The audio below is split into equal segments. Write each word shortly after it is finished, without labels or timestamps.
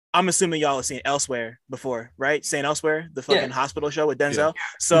I'm assuming y'all have seen Elsewhere before, right? Saint Elsewhere, the fucking hospital show with Denzel. Yeah.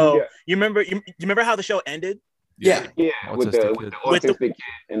 So you remember how the show ended? Yeah. With the autistic kid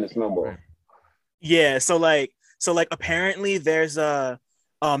and the snowball. Right. Yeah, so like apparently there's a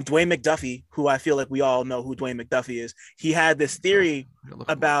Dwayne McDuffie, who I feel like we all know who Dwayne McDuffie is. He had this theory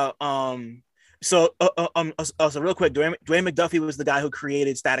about so real quick, Dwayne McDuffie was the guy who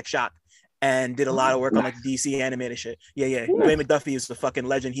created Static Shock and did a lot of work on like DC animated shit. Yeah. Dwayne McDuffie is the fucking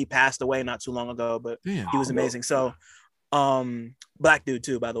legend. He passed away not too long ago, but he was amazing. So black dude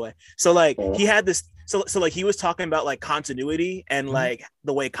too, by the way. So like he had this so like he was talking about like continuity and like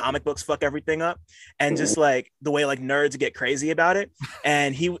the way comic books fuck everything up and just like the way like nerds get crazy about it.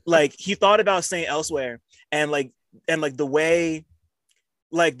 And he thought about saying Elsewhere and the way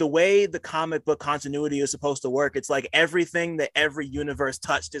the comic book continuity is supposed to work. It's like everything that every universe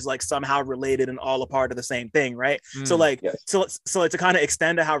touched is like somehow related and all a part of the same thing, right? So like so like to kind of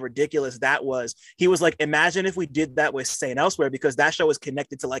extend to how ridiculous that was, he was like, imagine if we did that with Saint Elsewhere, because that show is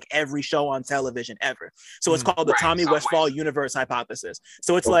connected to like every show on television ever. So it's called the Tommy Westfall universe hypothesis.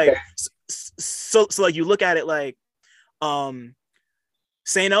 So it's like so like you look at it like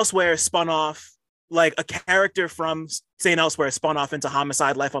Saint Elsewhere spun off, like a character from Saint Elsewhere spun off into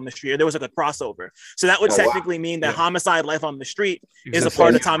Homicide: Life on the Street. There was like a crossover. So that would technically mean that Homicide: Life on the Street is a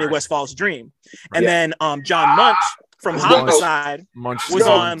part of Tommy Westfall's dream. And then John Munch from Homicide was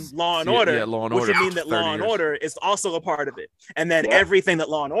on Law and Order, which would mean that Law and Order is also a part of it. And then everything that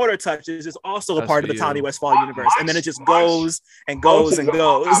Law and Order touches is also a part of the Tommy Westfall universe. And then it just goes and goes and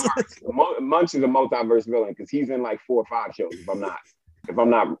goes. Munch is a multiverse villain because he's in like 4 or 5 shows, if I'm not.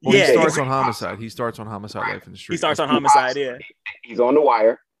 Well, he starts on Homicide. He starts on Homicide: Life in the Street. He starts on Homicide, He's on The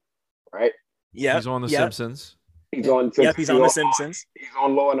Wire, right? Yeah. He's on The Simpsons. He's on The Simpsons. He's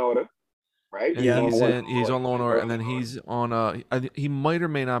on Law and Order, right? And he's on Law and Order, and then he's on he might or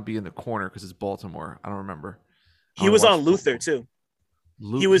may not be in The Corner because it's Baltimore. I don't remember. He was on Luther too.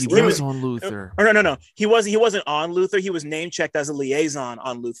 He was on Luther. No. He wasn't on Luther. He was name checked as a liaison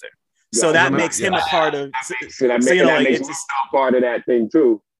on Luther. So that makes him a part of. So that makes him a part of that thing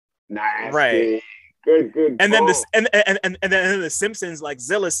too. Nice. Right. Good. And then the Simpsons, like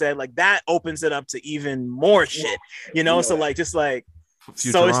Zilla said, like that opens it up to even more shit. You know, so like just like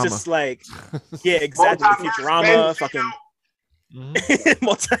Futurama. So it's just like exactly. Futurama, fucking.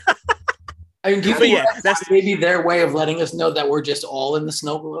 I mean, that's maybe their way of letting us know that we're just all in the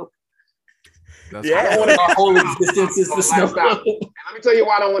snow globe. Our whole existence is the snow globe. And let me tell you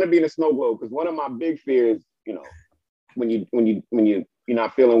why I don't want to be in a snow globe, because one of my big fears, you know, when you're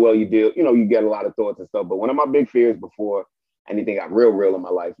not feeling well, you get a lot of thoughts and stuff. But one of my big fears before anything got real in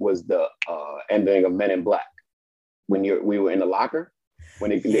my life was the ending of Men in Black. When we were in the locker, when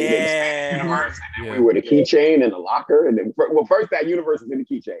they expanded the universe, and then we were the keychain in the locker, and then first that universe is in the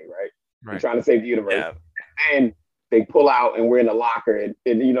keychain, right? We're trying to save the universe, and they pull out and we're in the locker and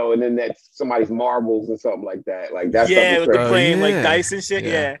then that's somebody's marbles or something like that. Like that's with the playing like dice and shit.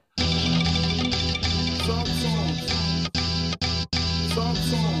 Yeah.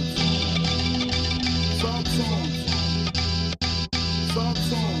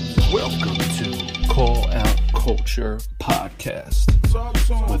 Welcome to Call Out Culture Podcast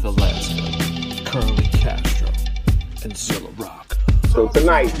with Alaska, Curly Castro, and Zilla Rock. So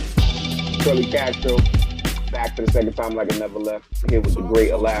tonight, Curly Castro back for the second time like I never left, here with the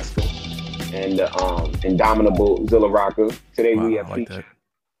great Alaska and the indomitable Zilla Rocker. Today we have featured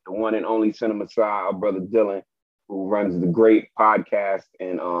the one and only Cinema Side, our brother Dylan, who runs the great podcast,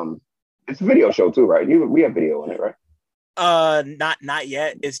 and it's a video show too, right? We have video on it, right? Not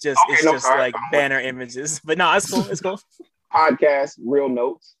yet. It's just like banner images, but no, it's cool. It's cool. Podcast Real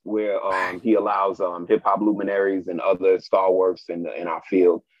Notes, where he allows hip hop luminaries and other stalwarts in our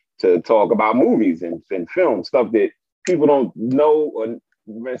field to talk about movies and film, stuff that people don't know or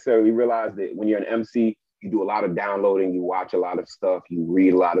necessarily realize, that when you're an MC, you do a lot of downloading, you watch a lot of stuff, you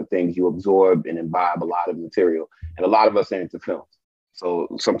read a lot of things, you absorb and imbibe a lot of material. And a lot of us are into films. So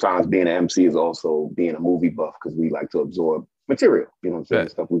sometimes being an MC is also being a movie buff, because we like to absorb material, you know what I'm saying?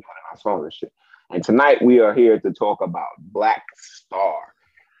 Stuff we put in our songs and shit. And tonight we are here to talk about Black Star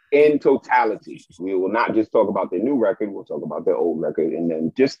in totality. We will not just talk about their new record, we'll talk about their old record, and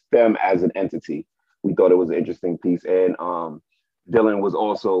then just them as an entity. We thought it was an interesting piece. And Dylan was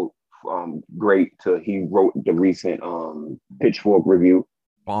also great he wrote the recent Pitchfork review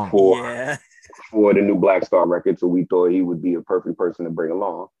for the new Black Star record. So we thought he would be a perfect person to bring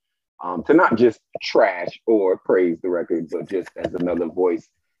along to not just trash or praise the record, but just as another voice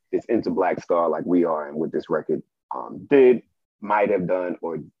that's into Black Star like we are, and what this record might have done,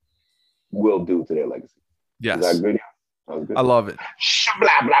 or will do to their legacy. Yes. Is that good? I love it. Blah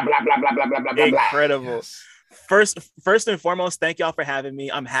blah blah blah blah blah blah blah blah. Incredible. Yes. First and foremost, thank y'all for having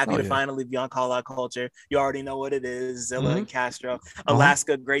me. I'm happy to finally be on Call Out Culture. You already know what it is, Zilla and Castro.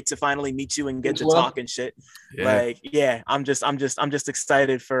 Alaska, great to finally meet you and get to talk and shit. I'm just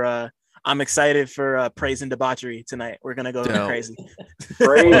excited for I'm excited for praise and debauchery tonight. We're gonna go crazy.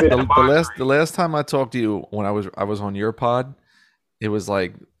 The last time I talked to you when I was on your pod, it was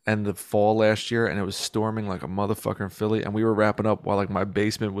like end of fall last year, and it was storming like a motherfucker in Philly, and we were wrapping up while like my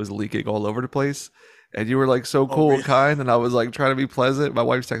basement was leaking all over the place. And you were like so cool and kind, and I was like trying to be pleasant. My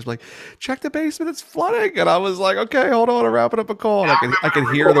wife's text was like, "Check the basement, it's flooding." And I was like, "Okay, hold on, I'm wrapping up a call." And I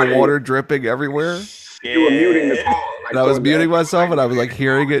could hear the water dripping everywhere. You were muting the call. And I was muting myself, and I was like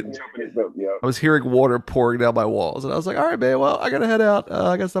hearing it. I was hearing water pouring down my walls, and I was like, "All right, man. Well, I gotta head out.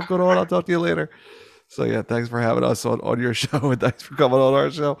 I got stuff going on. I'll talk to you later." So yeah, thanks for having us on your show, and thanks for coming on our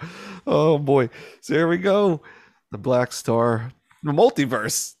show. Oh boy, so here we go, the Black Star, the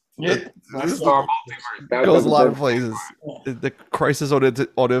multiverse. Yeah, this goes a lot of places. The Crisis on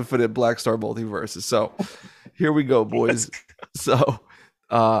Infinite Black Star multiverses. So here we go, boys. So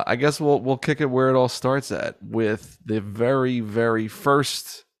I guess we'll kick it where it all starts at, with the very, very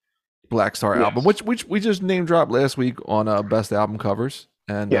first Black Star album, which we just name dropped last week on best album covers,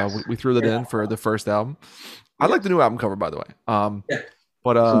 and we threw that in for the first album. I like the new album cover, by the way.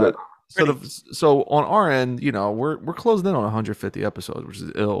 But so on our end, you know, we're closing in on 150 episodes, which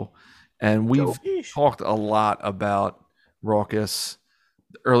is ill, and we've talked a lot about Rawkus,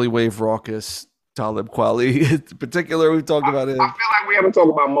 early wave Rawkus, Talib Kweli in particular. We've talked about it. I feel like we haven't talked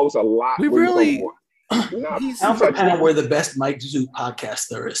about Mos a lot. We really. We're the best Mike Zoo podcast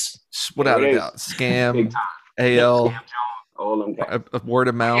there is, without a doubt. Scam, AL, all them guys. Word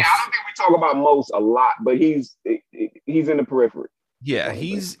of mouth. Yeah, I don't think we talk about Mos a lot, but he's in the periphery. Yeah,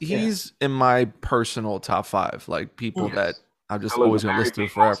 he's in my personal top 5, like people that I'm just always gonna listen to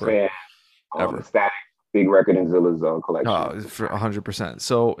forever. Ever. Static, big record in Zilla's collection. Oh, for 100%.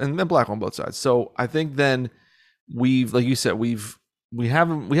 So, and then Black on both sides. So I think then we've, like you said, we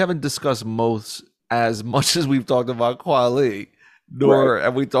haven't discussed Mos as much as we've talked about Kweli, nor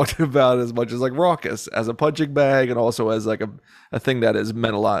have we talked about as much as like Rawkus as a punching bag, and also as like a thing that has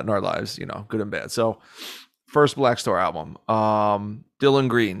meant a lot in our lives, you know, good and bad. So first Black Star album, Dylan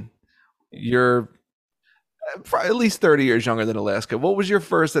Green, you're at least 30 years younger than Alaska. What was your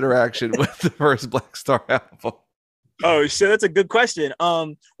first interaction with the first Black Star album? Oh shit, that's a good question.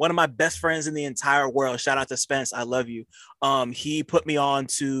 One of my best friends in the entire world, shout out to Spence, I love you. He put me on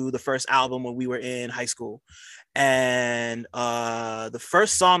to the first album when we were in high school. And the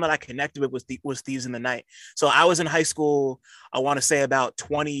first song that I connected with was Thieves in the Night. So I was in high school, I want to say about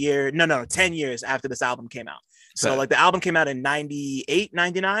 10 years after this album came out. So like the album came out in 98,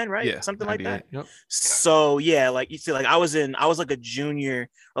 99, right? Yeah, something like that. Yep. So yeah, like you see, like I was like a junior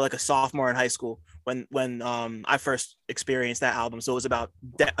or like a sophomore in high school when I first experienced that album. So it was about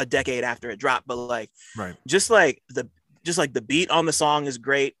a decade after it dropped. But like, just like the beat on the song is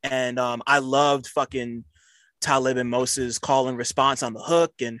great, and I loved fucking Talib and Mos's call and response on the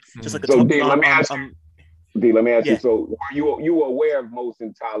hook, and just like let me ask you. So were you aware of Mos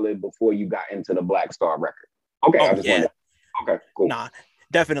and Talib before you got into the Black Star record? Okay, okay, cool. Nah,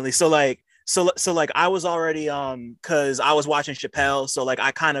 definitely. So like I was already because I was watching Chappelle, so like I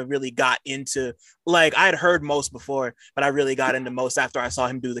kind of really got into, like I had heard Mos before, but I really got into Mos after I saw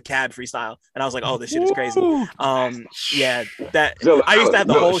him do the Cab freestyle, and I was like, oh, this shit is crazy. Yeah, that I used to have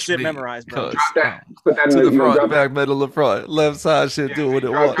the whole shit memorized, bro. Put that to in the front, back, middle, and front, left side, shit, do what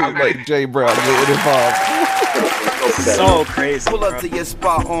it wants. Like Jay Brown, get involved. So crazy. Pull up to your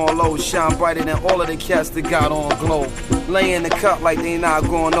spot on low, shine brighter than all of the cats that got on glow. Lay in the cut like they not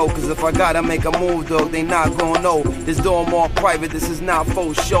gonna know, cause if I gotta make a move, dog, they not gonna know. This door more private, this is not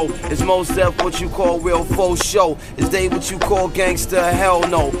faux show. Is most def what you call real faux show? Is they what you call gangster? Hell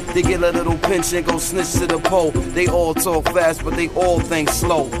no. They get a little pinch and go snitch to the pole. They all talk fast, but they all think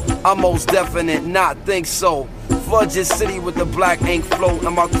slow. I'm most definite, not think so. Fudge this city with the black ink flow,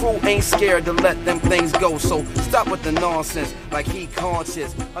 and my crew ain't scared to let them things go. So stop with the nonsense, like he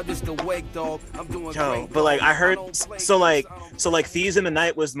conscious. I'm just awake, dog. I'm doing great. But like I heard, so like Thieves in the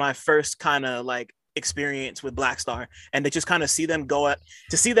Night was my first kind of like experience with Black Star, and to just kind of see them go at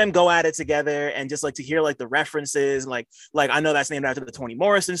it together, and just like to hear like the references, like I know that's named after the Toni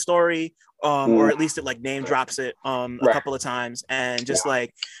Morrison story, or at least it like name drops it a couple of times, and just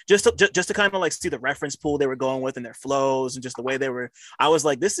like just to kind of like see the reference pool they were going with and their flows and just the way they were, I was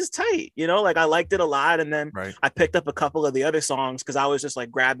like, this is tight, you know, like I liked it a lot. And then I picked up a couple of the other songs because I was just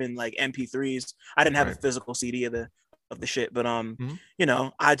like grabbing like MP3s. I didn't have a physical CD of the shit, but you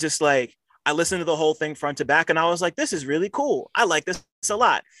know, I listened to the whole thing front to back, and I was like, this is really cool. I like this a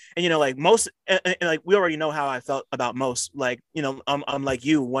lot. And, you know, like most, and like we already know how I felt about most. Like, you know, I'm like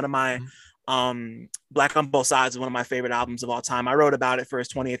you, one of my Black on Both Sides is one of my favorite albums of all time. I wrote about it for his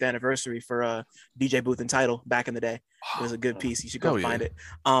 20th anniversary for DJ Booth and Tidal back in the day. It was a good piece. You should go find it.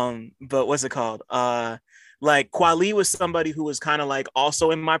 But what's it called? Like Kweli was somebody who was kind of like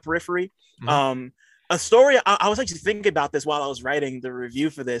also in my periphery. A story, I was actually thinking about this while I was writing the review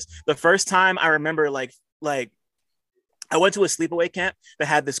for this. The first time I remember like I went to a sleepaway camp that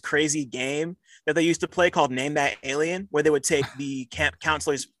had this crazy game that they used to play called Name That Alien, where they would take the camp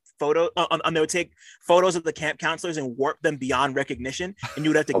counselors photo and they would take photos of the camp counselors and warp them beyond recognition, and you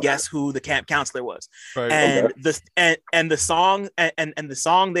would have to guess who the camp counselor was. And the song and the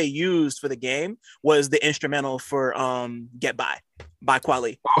song they used for the game was the instrumental for Get By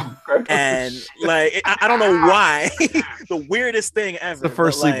Kweli. And like I don't know why. The weirdest thing ever. The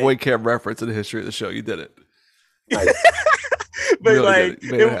first sleepaway camp reference in the history of the show. You did it. Nice. But really like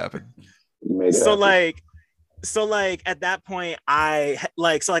you made it happen. So like at that point I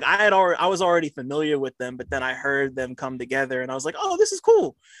was already familiar with them, but then I heard them come together and I was like, oh, this is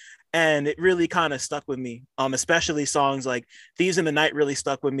cool. And it really kind of stuck with me, especially songs like Thieves in the Night really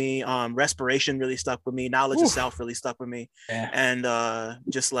stuck with me. Respiration really stuck with me. Knowledge of Self really stuck with me. Yeah. And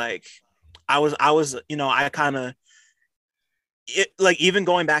just like I was, you know, I kind of like even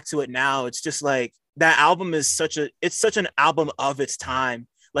going back to it now, it's just like that album is such an album of its time.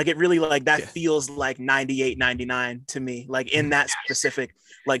 Like it really like that feels like 98, 99 to me, like in that specific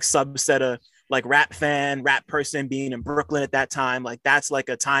like subset of like rap person being in Brooklyn at that time. Like that's like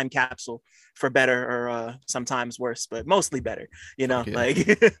a time capsule for better or sometimes worse, but mostly better, you know,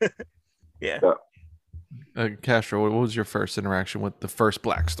 like, yeah. Castro, what was your first interaction with the first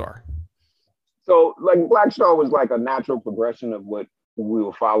Black Star? So like Black Star was like a natural progression of what we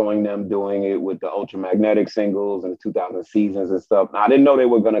were following them doing it with the Ultramagnetic singles and the 2000 seasons and stuff. Now, I didn't know they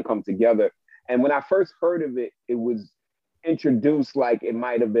were going to come together. And when I first heard of it, it was introduced like it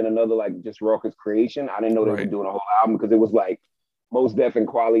might have been another like just Rawkus creation. I didn't know they were doing a whole album because it was like Mos Def and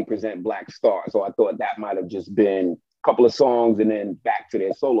Kweli present Black Star. So I thought that might have just been a couple of songs and then back to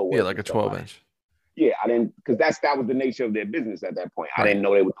their solo work. Yeah, like a 12-inch. Yeah, I didn't, because that was the nature of their business at that point. I didn't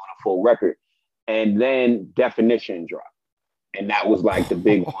know they were doing a full record. And then Definition dropped. And that was like the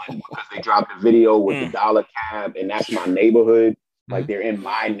big one because they dropped a video with the Dollar Cab, and that's my neighborhood. Like they're in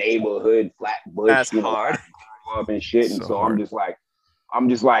my neighborhood, Flatbush. That's hard. Up and shit. And so I'm just like,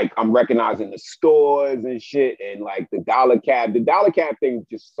 I'm recognizing the stores and shit, and like the Dollar Cab thing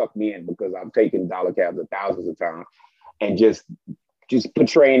just sucked me in because I've taken Dollar Cabs thousands of times, and just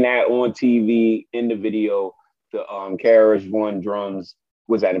portraying that on TV in the video. The KRS-One drums,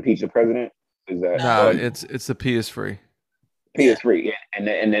 was that Impeach the President? Is that no? It's the P is Free. PS3, yeah. And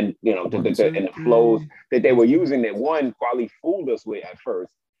then you know the flows that they were using that one Kweli fooled us with at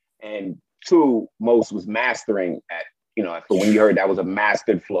first, and two Mos was mastering at, you know, so when you heard that was a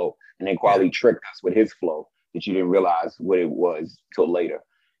mastered flow, and then Kweli tricked us with his flow that you didn't realize what it was till later,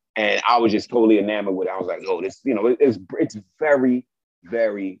 and I was just totally enamored with it. I was like, oh, this, you know, it's very,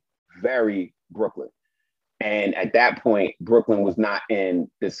 very, very Brooklyn, and at that point Brooklyn was not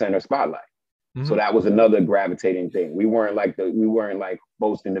in the center spotlight. So that was another gravitating thing. We weren't like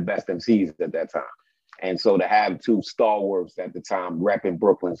boasting the best MCs at that time. And so to have two stalwarts at the time repping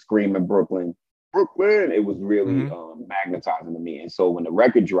Brooklyn, screaming Brooklyn, it was really magnetizing to me. And so when the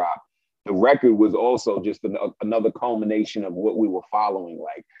record dropped, the record was also just another culmination of what we were following.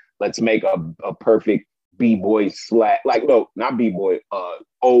 Like, let's make a perfect B-boy not B-boy,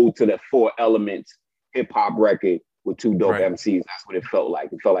 ode to the Four Elements hip hop record with two dope MCs. That's what it felt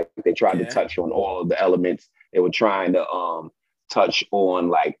like. It felt like they tried to touch on all of the elements. They were trying to touch on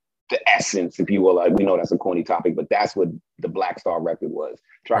like the essence, if you will. Like, we know that's a corny topic, but that's what the Black Star record was.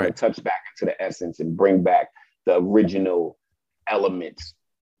 Trying to touch back into the essence and bring back the original elements,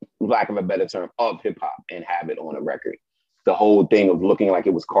 lack of a better term, of hip hop and have it on a record. The whole thing of looking like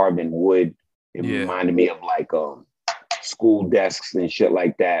it was carved in wood, it reminded me of like school desks and shit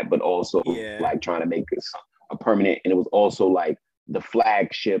like that, but also like trying to make it a permanent, and it was also like the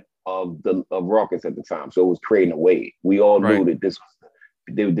flagship of Rawkus at the time. So it was creating a wave. We all knew that this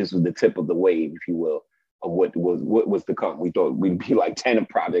was the tip of the wave, if you will, of what was to come. We thought we'd be like 10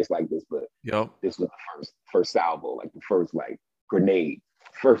 projects like this, but this was the first salvo, like the first like grenade,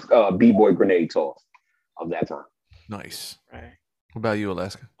 first B-boy grenade toss of that time. Nice. Right. What about you,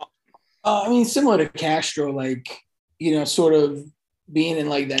 Alaska? I mean, similar to Castro, like, you know, sort of being in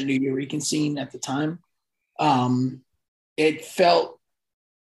like that New Yorican scene at the time. It felt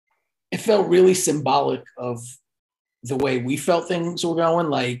really symbolic of the way we felt things were going.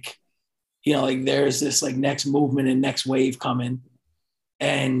 Like, you know, like there's this like next movement and next wave coming.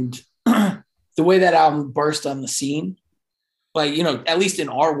 And the way that album burst on the scene, like, you know, at least in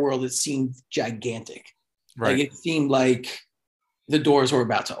our world, it seemed gigantic. Right. Like it seemed like the doors were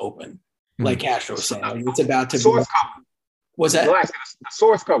about to open. Like Castro was saying, like, it's about to source be. cover. What's that? The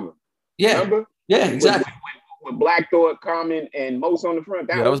source cover. Yeah. Remember? Yeah, exactly. With Black Thought, Common, and Mos on the front.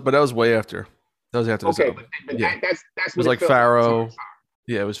 That was way after. That was after. Okay, but yeah. that's it was like Pharaoh.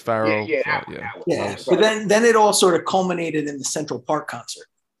 Yeah, it was Pharaoh. Yeah. But then it all sort of culminated in the Central Park concert,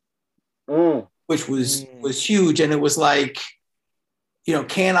 which was huge, and it was like, you know,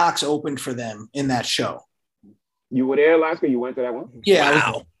 Canox opened for them in that show. You were there, Alaska? You went to that one? Yeah.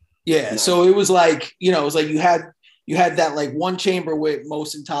 Wow. Yeah. So it was like, you know, it was like you had that like one chamber with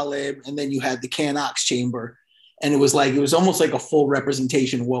Mos and Talib, and then you had the Canox chamber. And it was almost like a full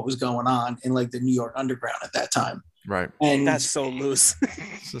representation of what was going on in like the New York underground at that time. Right. And that's so loose.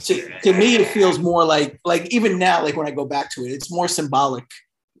 to me, it feels more like even now, like when I go back to it, it's more symbolic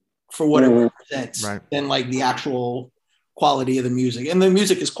for what it represents than like the actual quality of the music. And the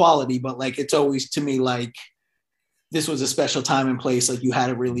music is quality, but like, it's always to me, like this was a special time and place. Like you had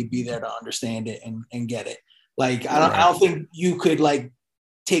to really be there to understand it and get it. Like, I don't think you could like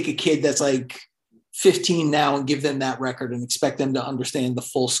take a kid that's like 15 now and give them that record and expect them to understand the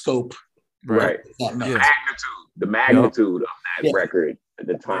full scope. Right. The magnitude of that record,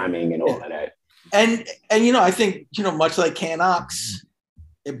 the timing and all of that. And you know, I think, you know, much like Canox,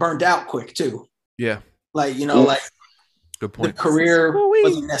 it burned out quick too. Yeah. Like, you know, like good point. The career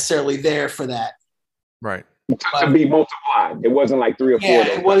wasn't necessarily there for that. Right. To be multiplied. It wasn't like 3 or 4.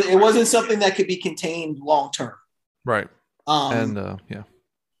 Yeah, it wasn't something that could be contained long term. Right.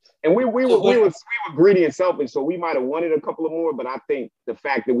 And we were greedy and selfish, so we might have wanted a couple of more. But I think the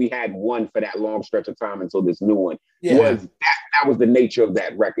fact that we had one for that long stretch of time until this new one was that was the nature of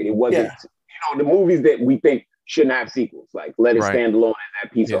that record. It wasn't, you know, the movies that we think shouldn't have sequels, like Let It Stand Alone as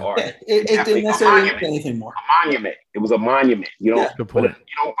that piece of art. It didn't necessarily need anything more. A monument. It was a monument. You know, good point.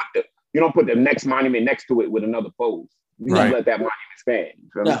 You don't put the next monument next to it with another pose. You don't let that monument stand.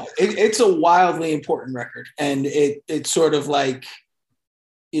 No, it's a wildly important record, and it's sort of like,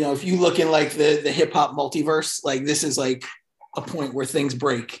 you know, if you look in like the hip hop multiverse, like this is like a point where things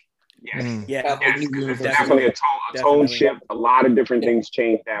break. Yes. Yeah. Definitely a tone shift. A lot of different things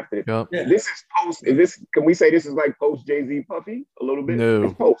changed after it. Yep. Yeah. This is post. Can we say this is like post Jay-Z Puffy a little bit?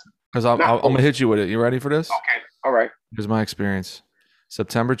 No. Because I'm gonna hit you with it. You ready for this? Okay. All right. Here's my experience.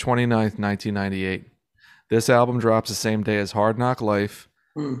 September 29th, 1998. This album drops the same day as Hard Knock Life,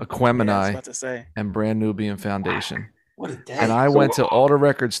 Aquemini, and Brand Nubian Foundation. What a day. And I went to all the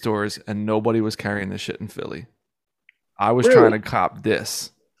record stores and nobody was carrying this shit in Philly. I was trying to cop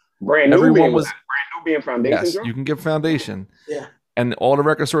this. Brand Nubian Foundation. Yes, you can get Foundation. Yeah. And all the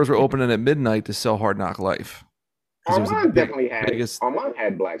record stores were opening at midnight to sell Hard Knock Life. Armand definitely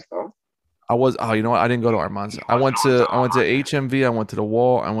had Black Star. You know what? I didn't go to Armand's. I went to HMV. I went to The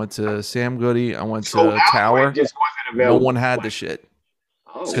Wall. I went to Sam Goody. I went to Tower. Just wasn't available. No one had the shit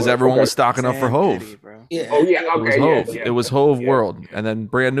because everyone was stocking up for Hove. Yeah. Oh yeah. Okay. It was Hove. It was Hove World, and then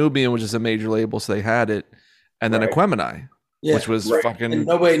Brand Nubian was just a major label, so they had it, and then Aquemini, which was fucking. And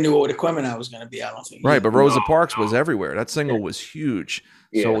nobody knew what Aquemini was going to be. I don't think. Right, but Rosa Parks was everywhere. That single was huge.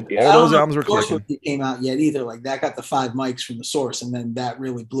 So all those albums were clicking. It came out yet either. Like that got the 5 mics from the Source, and then that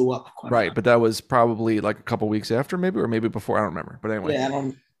really blew up. Right, but that was probably like a couple weeks after, maybe before. I don't remember. But anyway, I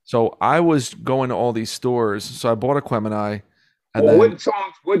don't. So I was going to all these stores. So I bought Aquemini.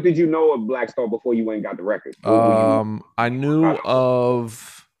 What did you know of Black Star before you went and got the record? I knew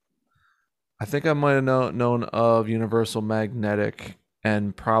of. I think I might have known of Universal Magnetic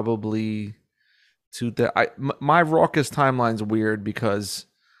and probably. My Raucous timeline's weird because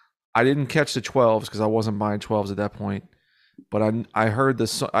I didn't catch the 12s because I wasn't buying 12s at that point. But I heard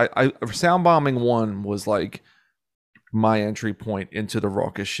this. Sound Bombing 1 was like my entry point into the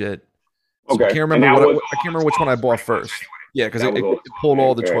Raucous shit. So okay. I can't remember which one I bought first. Yeah, because it pulled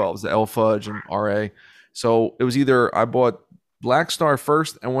all the 12s, the El Fudge and RA. So it was either I bought Black Star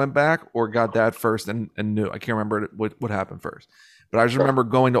first and went back, or got that first and knew. I can't remember what happened first. But I just remember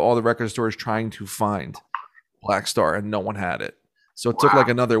going to all the record stores trying to find Black Star, and no one had it. So it took like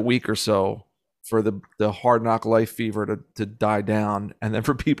another week or so for the Hard Knock Life fever to die down, and then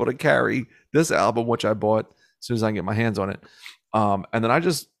for people to carry this album, which I bought as soon as I can get my hands on it. And then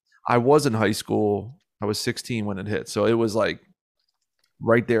I was in high school. I was 16 when it hit. So it was like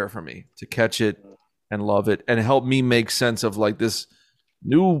right there for me to catch it and love it and help me make sense of like this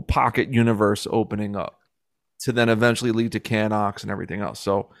new pocket universe opening up, to then eventually lead to Canox and everything else.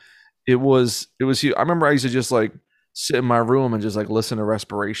 So it was huge. I remember I used to just like sit in my room and just like listen to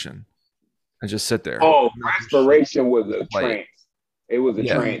Respiration and just sit there. Oh, Respiration was a trance. It was a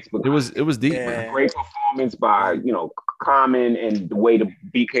trance. It was deep, man. Great performance by, Common, and the way the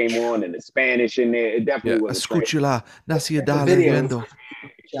beat came on and the Spanish in there. It definitely was a trance. Escúchala, naciedad leyendo.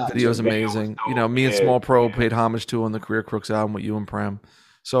 Video's amazing. Me and Small Pro paid homage to on the Career Crooks album with you and Prem.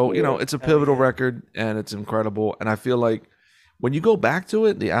 So, it's a pivotal record and it's incredible. And I feel like when you go back to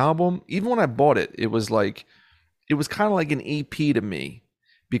it, the album, even when I bought it, it was kind of like an EP to me,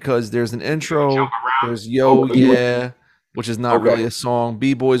 because there's an intro, there's which is not really a song.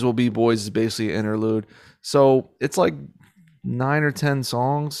 B-Boys Will Be Boys is basically an interlude. So it's like 9 or 10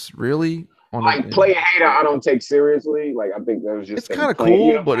 songs, really. Play a Hater, I don't take seriously. Like, I think that was just. It's kind of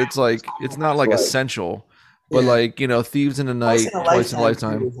cool, but it's like it's not like essential. But Thieves in the Night, Twice in a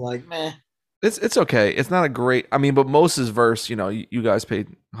Lifetime. Like, meh. It's okay. It's not a great. I mean, but Moses' verse, you guys paid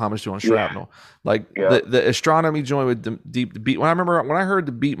homage to on Shrapnel. The Astronomy joint with the beat. When I heard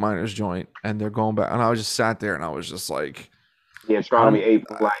the Beat Miners joint and they're going back, and I was just sat there and I was just like. Yeah, Astronomy 8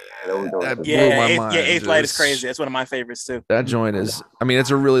 Flight. That blew my mind. 8 Flight is crazy. That's one of my favorites too. That joint is. I mean,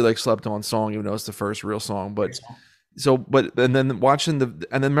 it's a really slept on song, even though it's the first real song. But and then watching and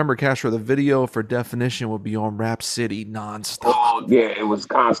then remember, Castro, the video for Definition would be on Rap City nonstop. Oh yeah, it was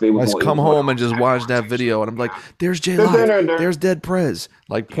constant. I come home and just watch that video, and I'm like, "There's J Live, there's Dead Prez,"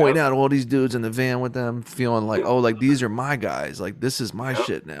 pointing out all these dudes in the van with them, feeling like, "Oh, these are my guys. This is my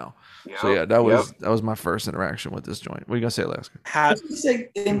shit now." So yeah, that was my first interaction with this joint. What are you gonna say, Alaska? I was gonna say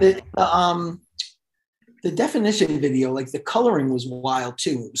in the Definition video, the coloring was wild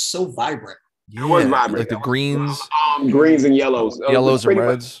too. It was so vibrant. It was vibrant. Like the greens, greens and yellows, yellows and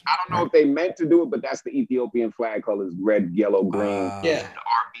reds. I don't know if they meant to do it, but that's the Ethiopian flag colors: red, yellow, green. The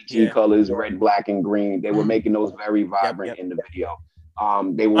RBG colors: red, black, and green. They were making those very vibrant in the video.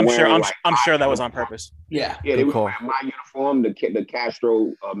 They were. I'm sure that was on purpose. Yeah. They were wearing my uniform, the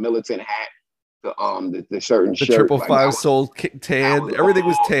Castro militant hat, the shirt and the shirt. 555 soul tan. Everything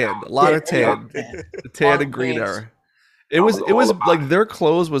was tan. A lot of tan. The tan and green era. It was like their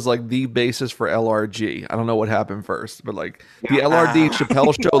clothes was like the basis for LRG. I don't know what happened first, but the LRD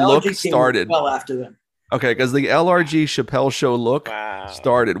Chappelle Show look started well after them. Okay, because the LRG Chappelle Show look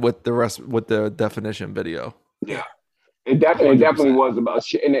started with the Definition video. Yeah. It definitely was about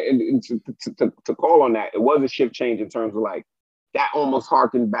shit. And to call on that, it was a shift change in terms of that almost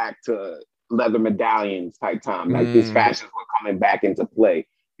harkened back to leather medallions type time. These fashions were coming back into play.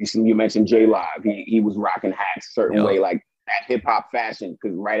 You mentioned J Live. He was rocking hats a certain way, like that hip hop fashion.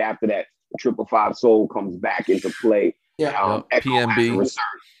 Because right after that, 555 Soul comes back into play. Yeah. PNB.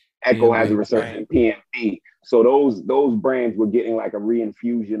 Echo has a resurgence. PNB. So those brands were getting like a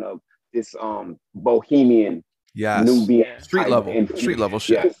reinfusion of this bohemian, Nubian street level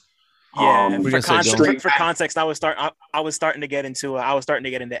shit. Yes. Yeah, for context, I was starting to get into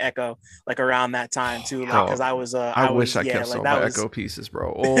Echo around that time too, because I wish I kept some of my Echo pieces,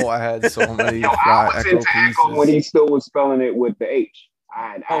 bro. Oh, I had so many Echo pieces when he still was spelling it with the H.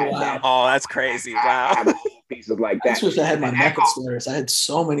 Oh, that's crazy! Wow, pieces like that. I just wish I had my Mecha sweaters. I had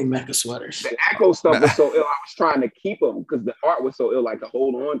so many Mecha sweaters. The Echo stuff was so ill. I was trying to keep them because the art was so ill. To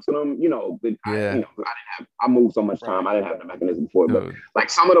hold on to them, But I moved so much time. I didn't have the mechanism for it.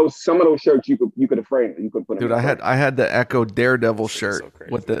 But some of those shirts you could have framed. You could put them. Dude, I had the Echo Daredevil shirt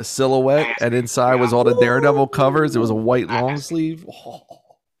with the silhouette, and inside was all the Daredevil covers. It was a white long sleeve.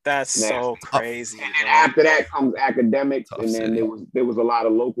 That's so crazy. And then after that comes Academics, and then there was a lot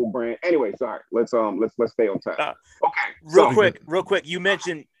of local brand. Anyway, sorry. Let's stay on time. Okay. Real quick. You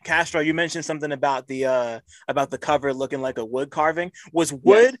mentioned Castro. You mentioned something about the cover looking like a wood carving. Was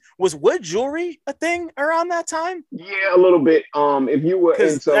wood jewelry a thing around that time? Yeah, a little bit. If you were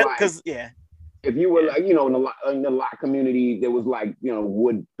if you were in the lock community, there was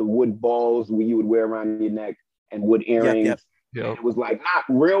the wood balls where you would wear around your neck and wood earrings. Yep. Yep. It was not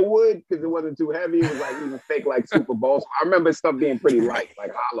real wood because it wasn't too heavy. It was even fake Super Bowl. So I remember stuff being pretty light,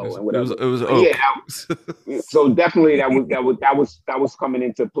 hollow and whatever. It was oak. So definitely that was coming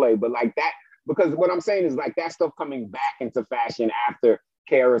into play. But that, because what I'm saying is that stuff coming back into fashion after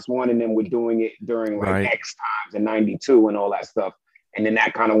KRS-One and them were doing it during X times in '92 and all that stuff, and then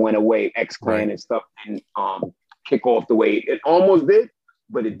that kind of went away. X-Clan and stuff didn't kick off the way it almost did.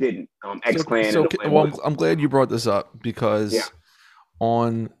 But it didn't. X-Clan. I'm glad you brought this up because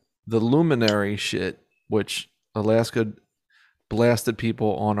on the Luminary shit, which Alaska blasted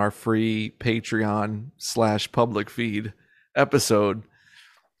people on our free Patreon /public feed episode,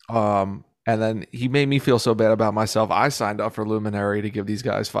 and then he made me feel so bad about myself. I signed up for Luminary to give these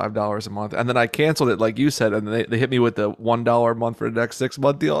guys $5 a month, and then I canceled it, like you said, and they hit me with the $1 a month for the next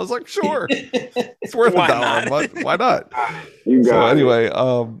 6-month deal. I was like, sure, it's worth $1 a month. Why not? You got anyway,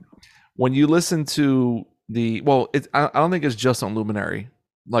 when you listen to I don't think it's just on Luminary,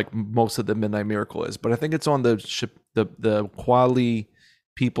 like most of the Midnight Miracle is, but I think it's on the Kweli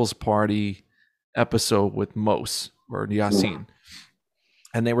People's Party episode with Mos or Yasin.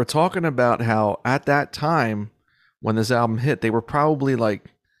 And they were talking about how at that time when this album hit, they were probably like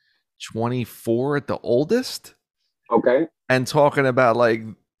 24 at the oldest. Okay. And talking about like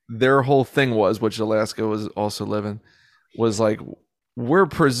their whole thing was, which Alaska was also living, was like, we're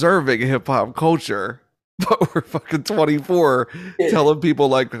preserving hip hop culture, but we're fucking 24 telling people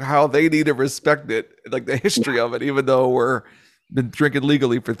like how they need to respect it, like the history of it, even though we're been drinking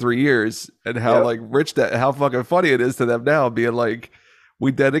legally for 3 years, and how like rich how fucking funny it is to them now, being like, we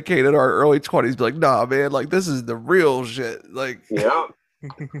dedicated our early 20s, be like, nah, man, like this is the real shit. Like, yep.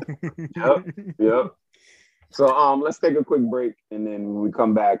 So let's take a quick break, and then when we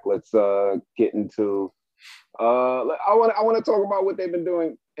come back, let's get into I want to talk about what they've been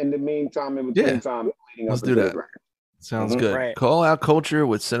doing in the meantime, in between time leading up to that record. Sounds good. Right. Call Out Culture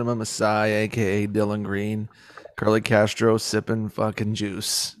with Cinema Messiah, aka Dylan Green, Curly Castro sipping fucking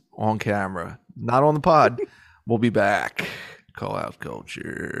juice on camera, not on the pod. We'll be back. Call Out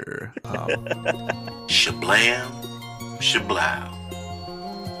Culture. Shablam,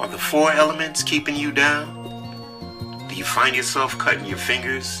 shablow. Are the 4 elements keeping you down? Do you find yourself cutting your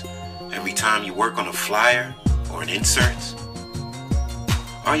fingers every time you work on a flyer or an insert?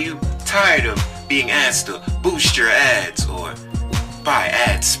 Are you tired of being asked to boost your ads or buy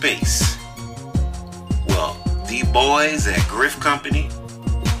ad space? Well, the boys at Griff Company,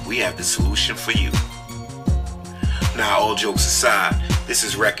 we have the solution for you. Now, all jokes aside, this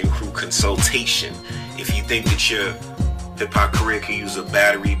is Wrecking Crew consultation. If you think that your hip-hop career can use a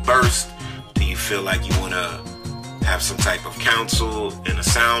battery burst, do you feel like you want to have some type of counsel and a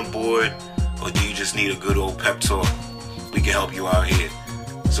soundboard, or do you just need a good old pep talk? We can help you out here.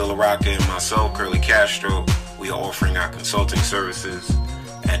 Zilla Rocca and myself, Curly Castro, we are offering our consulting services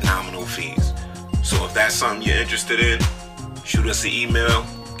at nominal fees. So if that's something you're interested in, shoot us an email,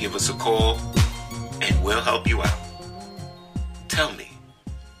 give us a call, and we'll help you out. Tell me,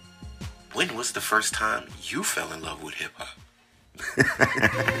 when was the first time you fell in love with hip-hop?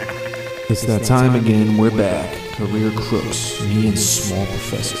 It's that time again, we're back. Career Crooks, me and Small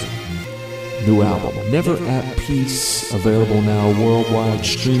Professor. New album, Never at Peace, available now worldwide,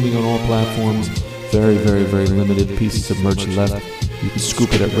 streaming on all platforms. Very, very, very limited pieces of merch left. You can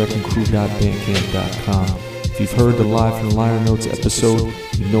scoop it at wreckingcrew.bandcamp.com. If you've heard the Live from the Liner Notes episode,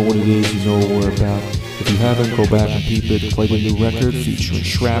 you know what it is, you know what we're about. If you haven't, go back and peep it. Play the new record featuring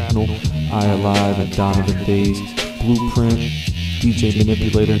Shrapnel, I Alive, and Donovan Days, Blueprint, DJ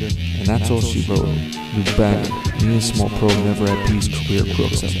Manipulator, and that's all she wrote. New banger, me and Small Pro, Never at Peace, Career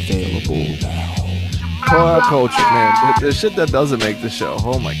Crooks, available now. Call Out Culture, man. The shit that doesn't make the show.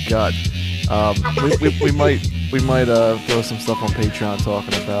 Oh my god. We might throw some stuff on Patreon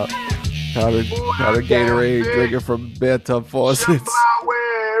talking about how to Gatorade, drinking from bathtub faucets.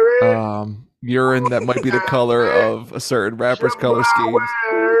 Urine that might be the color of a certain rapper's color schemes.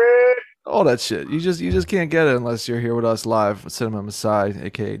 All that shit. You just can't get it unless you're here with us live with Cinema Messiah,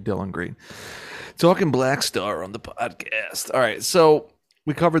 aka Dylan Green. Talking Black Star on the podcast. All right, so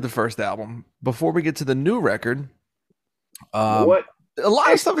we covered the first album. Before we get to the new record, what a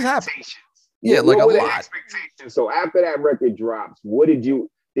lot of stuff has happened. Yeah, like a lot. Expectations. So after that record drops, what did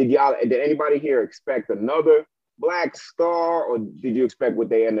anybody here expect another Black Star, or did you expect what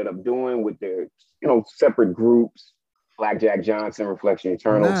they ended up doing with their, separate groups? Black Jack Johnson, Reflection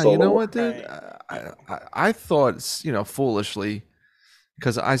Eternal. Nah, you know what, dude? I thought, foolishly,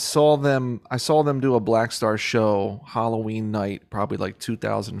 because I saw them do a Black Star show Halloween night, probably like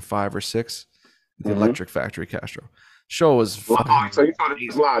 2005 or 6, at the Electric Factory Castro. Show was live. So you saw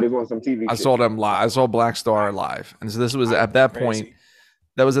this live? It was on some TV. I saw them live. I saw Black Star live, and so this was at that point.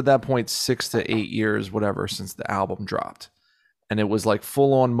 That was at that point 6 to 8 years, whatever, since the album dropped, and it was like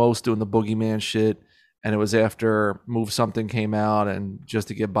full on Most doing the Boogeyman shit. And it was after Move Something came out and Just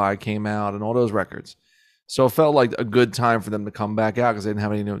to Get By came out and all those records. So it felt like a good time for them to come back out because they didn't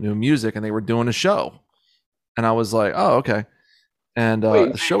have any new music and they were doing a show. And I was like, oh, okay. And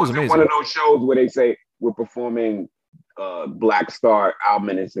the show was amazing. One of those shows where they say we're performing Black Star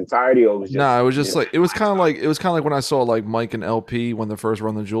album in its entirety, or it was just it was just like it was kind of like when I saw like Mike and LP when the first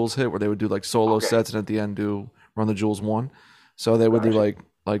Run the Jewels hit, where they would do like solo sets and at the end do Run the Jewels 1. So they would do like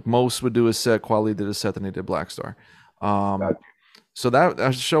Most would do a set, Kweli did a set, then they did Black Star. So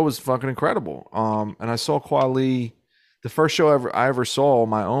that show was fucking incredible. And I saw Kweli, the first show I ever saw on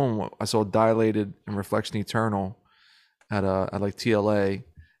my own. I saw Dilated and Reflection Eternal at like TLA,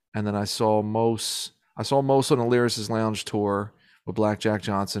 and then I saw Most on the Lyricist Lounge tour with Black Jack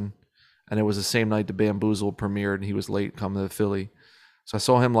Johnson, and it was the same night the Bamboozled premiered, and he was late coming to Philly. So I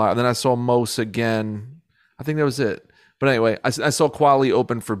saw him live. And then I saw Mos again. I think that was it. But anyway, I saw Kweli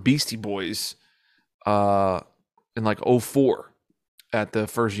open for Beastie Boys in like 2004 at the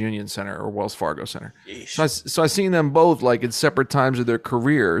First Union Center or Wells Fargo Center. So I seen them both like in separate times of their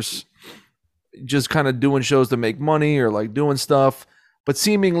careers, just kind of doing shows to make money or like doing stuff, but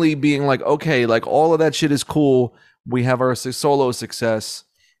seemingly being like, okay, like all of that shit is cool. We have our solo success.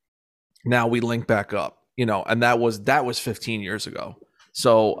 Now we link back up, you know, and that was 15 years ago.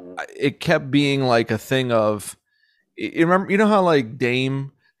 So it kept being like a thing of, you remember, you know how like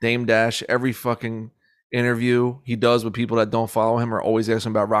Dame Dash, every fucking interview he does with people that don't follow him are always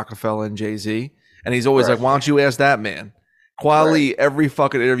asking about Rockefeller and Jay-Z. And he's always like, why don't you ask that man? Kweli, every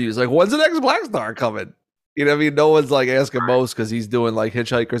fucking interview is like, when's the next Black Star coming? You know what I mean? No one's like asking Mos because he's doing like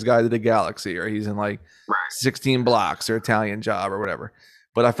Hitchhiker's Guide to the Galaxy, or he's in like 16 Blocks or Italian Job or whatever.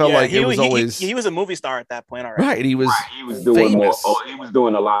 But I felt like it was always he was a movie star at that point already. Right. He was doing famous. He was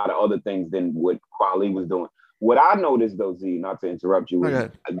doing a lot of other things than what Kweli was doing. What I noticed though, Z, not to interrupt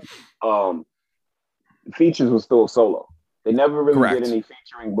you, features was still solo. They never really did any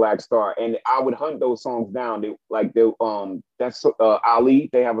featuring Black Star, and I would hunt those songs down. That's Ali.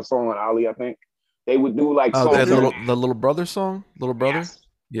 They have a song on Ali, I think. They would do like songs. The Little Brother song, Little Brother.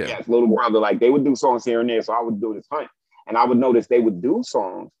 Yes, Little Brother. Like they would do songs here and there, so I would do this hunt, and I would notice they would do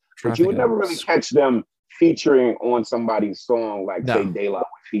songs, but you would never really catch them featuring on somebody's song, like say De La would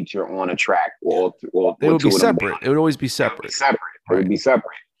feature on a track, or they would be separate. It would always be separate. It would be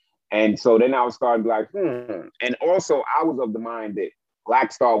separate. And so then I was starting to be like, And also I was of the mind that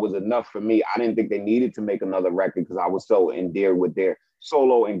Black Star was enough for me. I didn't think they needed to make another record because I was so endeared with their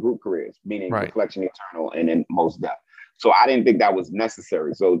solo and group careers, meaning Reflection Eternal and then Mos Def. So I didn't think that was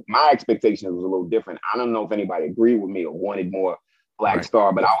necessary. So my expectations was a little different. I don't know if anybody agreed with me or wanted more Black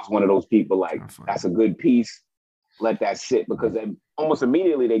Star, but I was one of those people like, that's a good piece. Let that sit, because almost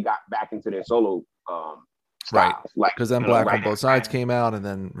immediately they got back into their solo styles. Like, because then Black on Both Sides came out, and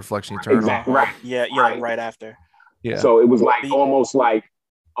then Reflection Eternal. Exactly. Right after. Yeah. So it was like almost like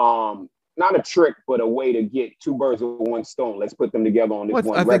not a trick, but a way to get two birds with one stone. Let's put them together on this one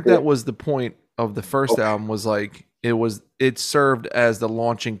record. I think that was the point of the first album. Was like it served as the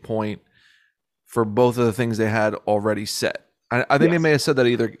launching point for both of the things they had already set. I think they may have said that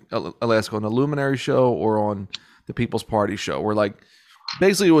either Alaska on the Luminary show or on the People's Party show, where like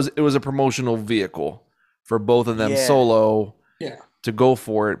basically it was a promotional vehicle for both of them solo to go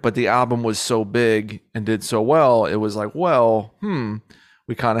for it. But the album was so big and did so well, it was like, well,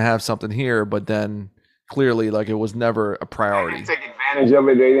 we kind of have something here, but then clearly like it was never a priority. They didn't take advantage of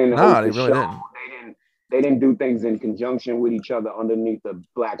it. They didn't. They really didn't. They didn't do things in conjunction with each other underneath the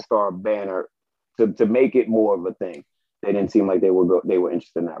Black Star banner to make it more of a thing. They didn't seem like they were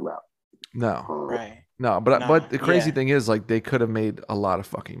interested in that route. No, but the crazy thing is, like, they could have made a lot of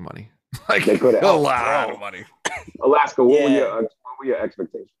fucking money. Like, they could have a lot of money. Alaska, what were your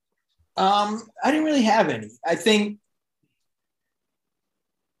expectations? I didn't really have any. I think,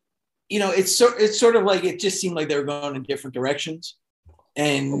 it's sort of like it just seemed like they were going in different directions,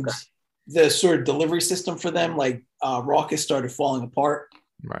 and the sort of delivery system for them, like Raucous, started falling apart.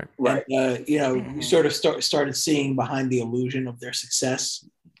 Right. And, you sort of started seeing behind the illusion of their success.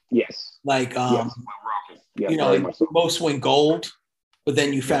 Yes. Like, like most went gold, but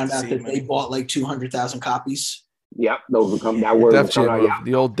then you found out that they bought like 200,000 copies. Yep, those would come. That word Def Jam,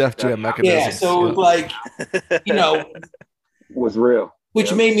 the old Def Jam mechanism. Yeah, so like, was real.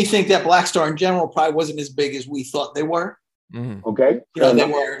 Which made me think that Black Star in general probably wasn't as big as we thought they were. Mm-hmm. Okay,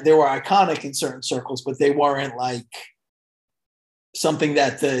 they were iconic in certain circles, but they weren't like something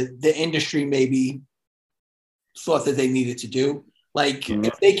that the industry maybe thought that they needed to do. Like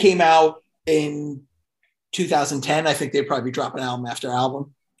if they came out in 2010, I think they'd probably drop an album after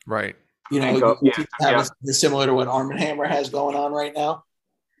album. Right. Similar to what Arm & Hammer has going on right now.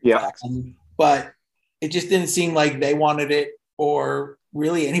 Yeah. But it just didn't seem like they wanted it, or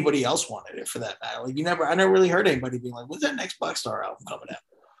really anybody else wanted it for that matter. Like I never really heard anybody being like, when's that next Black Star album coming out?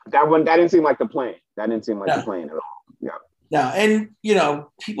 That didn't seem like the plan. That didn't seem like the plan at all. Yeah. No, and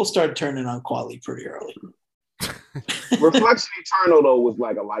people started turning on Kweli pretty early. Reflection Eternal though was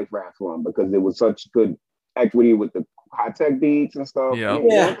like a life raft one because it was such good equity with the high tech beats and stuff. Yeah.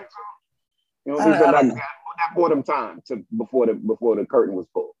 That bought them time before the curtain was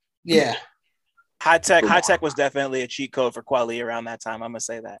pulled. Yeah. High tech was definitely a cheat code for Kweli around that time. I'm gonna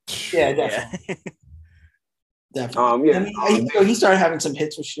say that. Yeah, definitely. Definitely. He started having some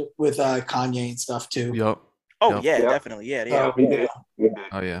hits with Kanye and stuff too. Yep. Oh yeah, definitely. Yeah. He did.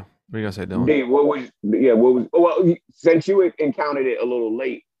 Oh yeah. What are you gonna say, Dylan? What was since you encountered it a little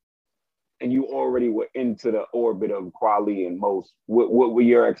late, and you already were into the orbit of Kweli and Mos, what were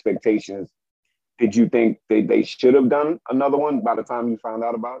your expectations? Did you think they should have done another one by the time you found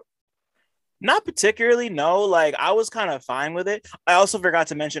out about it? Not particularly, no. Like, I was kind of fine with it. I also forgot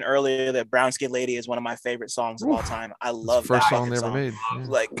to mention earlier that Brown Skin Lady is one of my favorite songs of all time. I love first that song they ever song. made.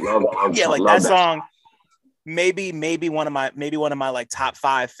 Like, love that song. Maybe one of my like top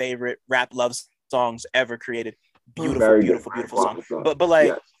 5 favorite rap love songs ever created. Beautiful song.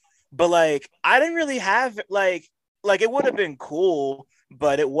 But like I didn't really have like it would have been cool,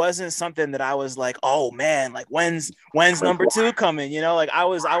 but it wasn't something that I was like, oh man, like when's number 2 coming? You know, like I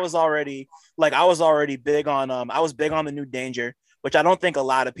was already big on I was big on the New Danger, which I don't think a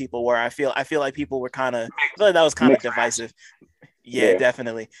lot of people were. I feel like people were kind of, I feel like that was kind of divisive. Yeah,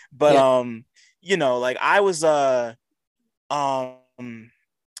 definitely. But you know, like I was I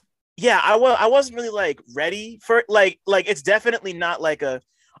wasn't really like ready for like it's definitely not like a,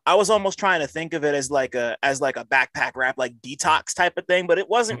 I was almost trying to think of it as like a backpack rap, like Detox type of thing, but it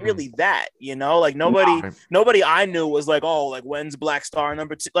wasn't really that, you know, like nobody I knew was like, oh, like when's Black Star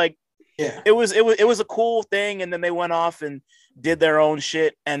number 2? Like, it was a cool thing. And then they went off and did their own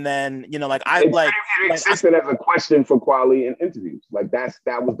shit. And then, you know, like it existed as a question for Kweli in interviews. Like that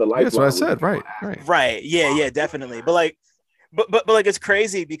was the life. That's what I said. Right. Yeah, definitely. But like, but like, it's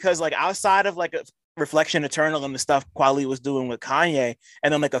crazy because like outside of like a Reflection Eternal and the stuff Kweli was doing with Kanye,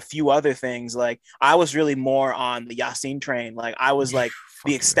 and then like a few other things, like I was really more on the Yasin train. Like I was like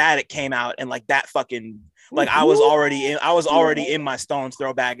the Ecstatic came out, and like that fucking, like I was already in my Stones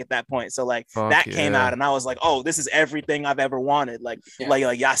throwback at that point. So like that came out, and I was like, oh, this is everything I've ever wanted. Like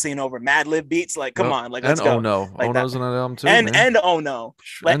Yasin over Madlib beats. Like come on, like let's go. And Oh No, like Oh No's on that album too. And Oh No,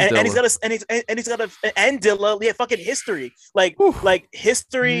 like and he's got Dilla, fucking History. Like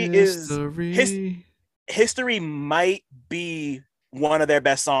History might be one of their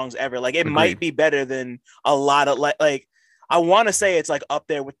best songs ever. Like it might be better than a lot of like I want to say it's like up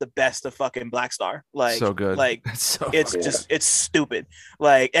there with the best of fucking Black Star. Like so good. Like it's stupid.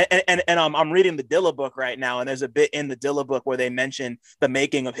 Like and I'm reading the Dilla book right now, and there's a bit in the Dilla book where they mention the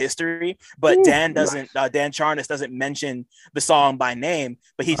making of History, but Dan Charnas doesn't mention the song by name,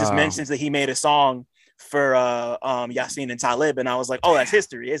 but he just mentions that he made a song for Yasin and Talib, and I was like, oh, that's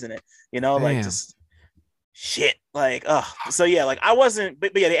History, isn't it? You know, like just shit. Like so yeah, like I wasn't,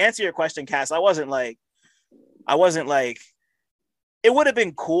 but yeah, to answer your question, Cass, I wasn't like it would have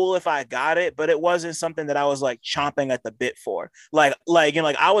been cool if I got it, but it wasn't something that I was like chomping at the bit for. Like, you know,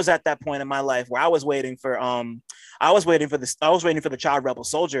 like I was at that point in my life where I was waiting for the Child Rebel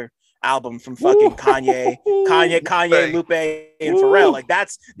Soldier album from fucking Kanye, Lupe, and Pharrell. Like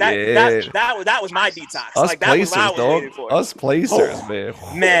that was my detox. Us like that placers, was what I was waiting for. Us placers,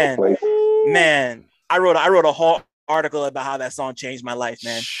 man. I wrote a whole article about how that song changed my life,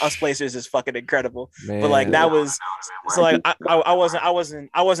 man. Us Placers is fucking incredible. Man. But like that was so like I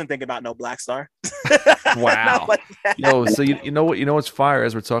wasn't thinking about no Black Star. Wow. Like yo, so you know what's fire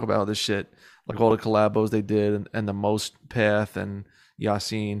as we're talking about all this shit, like all the collabos they did and the Most Path and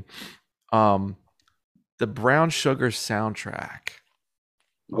Yasin, the Brown Sugar soundtrack.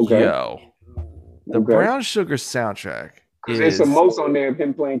 Okay. The Brown Sugar soundtrack. There's some Most on there of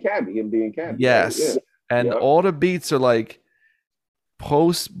him playing Cabby, him being Cabby. Yes. Right? Yeah. And all the beats are like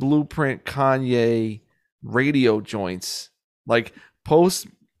post Blueprint Kanye radio joints, like post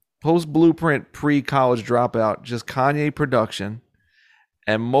Blueprint pre-college dropout, just Kanye production.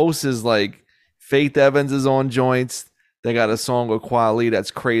 And Mos is like Faith Evans is on joints. They got a song with Kweli that's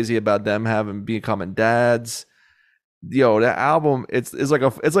crazy about them becoming dads. Yo, that album, it's like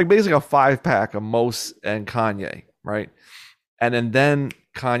basically a 5-pack of Mos and Kanye, right? And then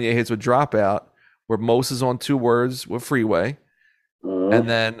Kanye hits with Dropout, where Mos is on 2 Words with Freeway, and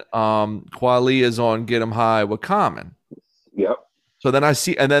then Kweli is on Get 'Em High with Common. Yep. So then I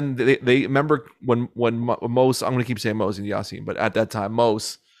see, and then they remember when Mos, I'm gonna keep saying Mos and Yasin, but at that time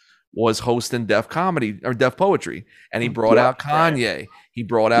Mos was hosting Def Comedy or Def Poetry, and he brought out Kanye. He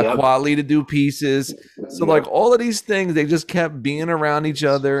brought out Kweli to do pieces. So like all of these things, they just kept being around each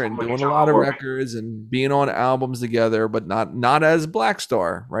other and doing a lot of records and being on albums together, but not as Black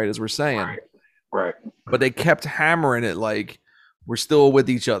Star, right? As we're saying. Right. But they kept hammering it like we're still with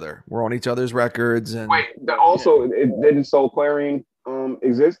each other. We're on each other's records. And didn't Soulquarian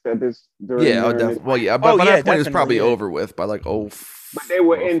exist at this during? Yeah, definitely. Well, yeah, but by that point it was probably over with by like But they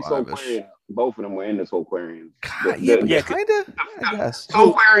were in Soulquarian. Both of them were in the Soulquarian. Kind of.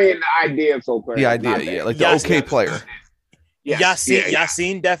 Soulquarian, the idea of Soulquarian. The idea, like the OK Player. Yes.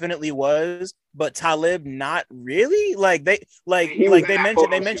 Yasin definitely was, but Talib not really. Like they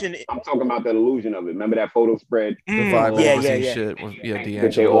mentioned. I'm talking about the illusion of it. Remember that photo spread? The Vibe magazine shit. D'Angelo.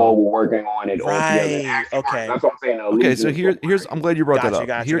 That they all were working on it all together. Okay. That's what I'm saying. Okay, so here's I'm glad you brought that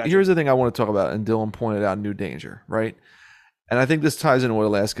up. Here's the thing I want to talk about, and Dylan pointed out New Danger, right? And I think this ties into what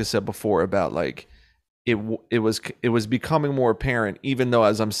Alaska said before about like it was becoming more apparent, even though,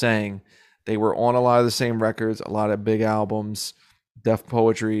 as I'm saying, they were on a lot of the same records, a lot of big albums, Def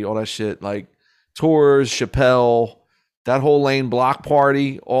Poetry, all that shit, like tours, Chappelle, that whole lane, Block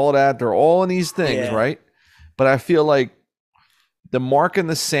Party, all of that. They're all in these things, right? But I feel like the mark in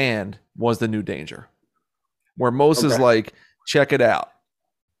the sand was the New Danger, where Mos is like, check it out.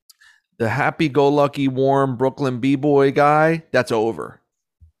 The happy-go-lucky, warm Brooklyn b-boy guy, that's over.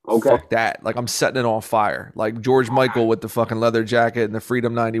 Okay. Fuck that. Like, I'm setting it on fire. Like George Michael with the fucking leather jacket and the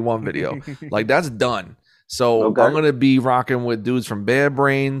Freedom 91 video. Like, that's done. So I'm going to be rocking with dudes from Bad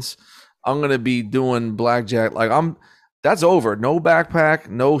Brains. I'm going to be doing Blackjack. Like, that's over. No Backpack,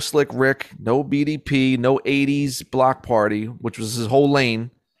 no Slick Rick, no BDP, no 80s Block Party, which was his whole lane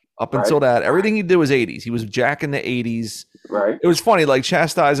up until that. Everything he did was 80s. He was jacking the 80s. Right. It was funny, like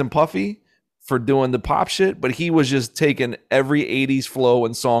chastising Puffy for doing the pop shit, but he was just taking every 80s flow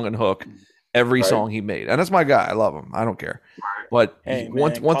and song and hook, every song he made. And that's my guy. I love him. I don't care. But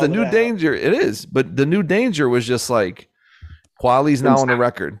once the New Danger, it is. But the New Danger was just like, Quali's now on the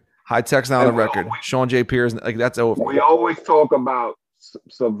record. High Tech's now on the record. Sean J. Pierce, like that's over. We always talk about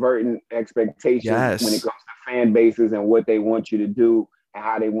subverting expectations when it comes to fan bases and what they want you to do and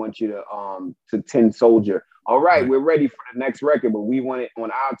how they want you to tin soldier. All right, we're ready for the next record, but we want it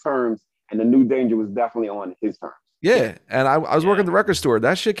on our terms. And the New Danger was definitely on his terms. Yeah. And I was working at the record store.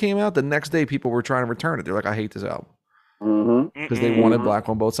 That shit came out. The next day, people were trying to return it. They're like, I hate this album. Because they wanted Black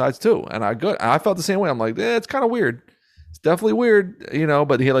on both sides, too. And I felt the same way. I'm like, it's kind of weird. It's definitely weird,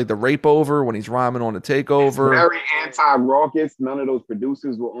 but he had like the Rape Over when he's rhyming on the Takeover. It's very anti-raucous. None of those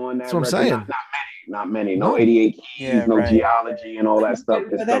producers were on that. That's what I'm saying. Not many. No 88 keys, no Geology and all that stuff.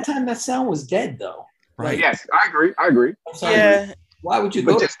 But that time, that sound was dead, though. Right. Yes, I agree. Yeah. Why would you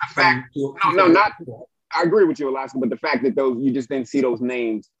go? Just the fact, I agree with you, Alaska, but the fact that you just didn't see those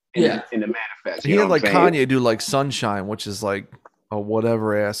names in the manifest. He had like Kanye do like Sunshine, which is like a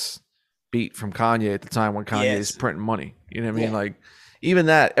whatever ass beat from Kanye at the time when Kanye's printing money. You know what I mean? Like even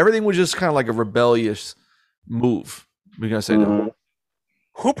that, everything was just kind of like a rebellious move. We're gonna say that.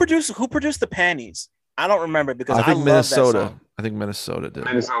 Who produced the Panties? I don't remember because I think love Minnesota. That song. I think Minnesota did.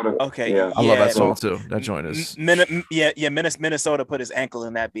 Okay. Yeah. I love that song too. That joint is. Minnesota put his ankle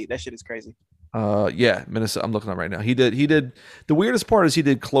in that beat. That shit is crazy. Minnesota. I'm looking at it right now. He did. The weirdest part is he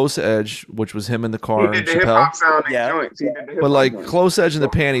did Close Edge, which was him in the car. He did the hip hop sounding joints. But like Close Edge and the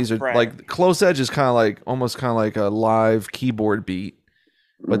Panties are like Close Edge is kind of like almost kind of like a live keyboard beat,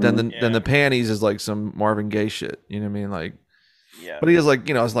 but then the Panties is like some Marvin Gaye shit. You know what I mean? Like, but he has like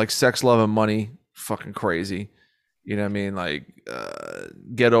it's like Sex, Love, and Money, fucking crazy. You know what I mean? Like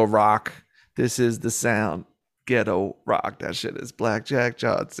Ghetto Rock. This is the sound. Ghetto Rock. That shit is Blackjack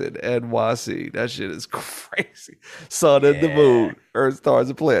Johnson, NYC. That shit is crazy. Sun and the Moon, Earth, Stars,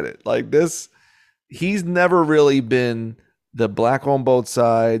 and Planet. Like this, he's never really been the Black on Both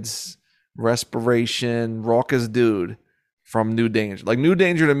Sides, Respiration, raucous dude from New Danger. Like New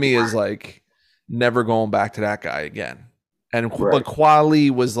Danger to me is like never going back to that guy again. And but Quali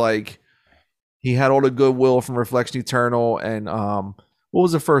was like, he had all the goodwill from Reflection Eternal and what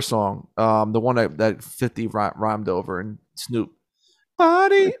was the first song? The one that 50 rhymed over and Snoop.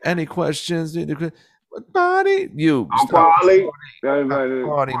 Body, any questions? Body, you. Quali.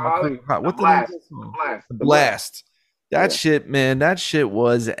 What the Blast. That shit, man. That shit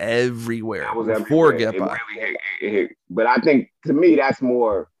was everywhere. That was before everywhere. Get By. Really hit. But I think to me that's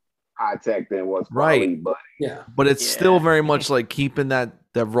more high tech than what's Quali, but but it's still very much like keeping that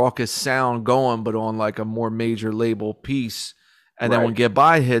raucous sound going, but on like a more major label piece. And then when Get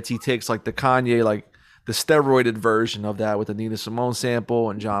By hits, he takes like the Kanye, like the steroided version of that with the Nina Simone sample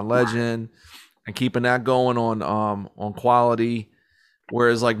and John Legend, and keeping that going on Quality.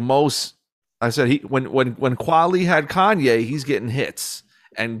 Whereas like most, I said when Quali had Kanye, he's getting hits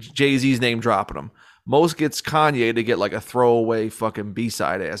and Jay-Z's name dropping him. Most gets Kanye to get like a throwaway fucking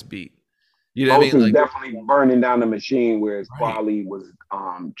B-side ass beat. You know what I mean? Like, definitely burning down the machine, whereas Quali was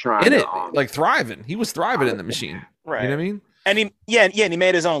trying in to it, like thriving. He was thriving in the machine. Right. You know what I mean? And and he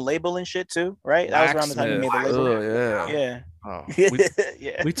made his own label and shit too, right? That was around the time he made the label. Oh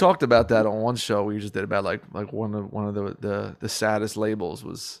yeah. We talked about that on one show we just did about like one of the saddest labels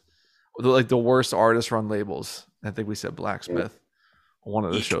was like the worst artist run labels. I think we said Blacksmith one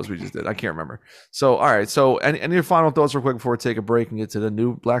of the shows we just did. I can't remember. So, all right. So, any your final thoughts real quick before we take a break and get to the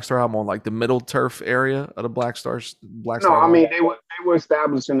new Black Star album on like the middle turf area of the Black Star? No, I mean they were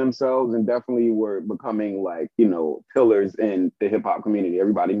establishing themselves and definitely were becoming like, you know, pillars in the hip hop community.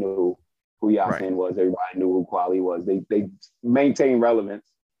 Everybody knew who Yasin was. Everybody knew who Kweli was. They maintained relevance.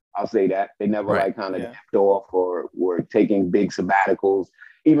 I'll say that they never like kind of dipped off or were taking big sabbaticals.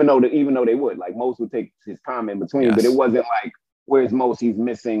 Even though they would, like most would take his time in between, but it wasn't like whereas most he's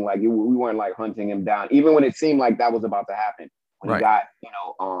missing. Like we weren't like hunting him down, even when it seemed like that was about to happen. When he got, you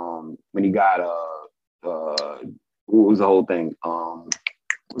know, when he got what was the whole thing?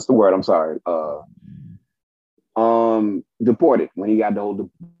 What's the word? I'm sorry. Deported, when he got the whole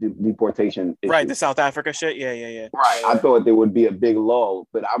deportation issue. Right, the South Africa shit. Yeah. Right. I thought there would be a big lull,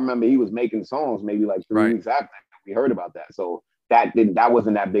 but I remember he was making songs maybe like 3 weeks after we heard about that. So that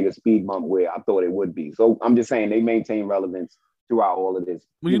wasn't that big a speed bump where I thought it would be. So I'm just saying they maintain relevance throughout all of this.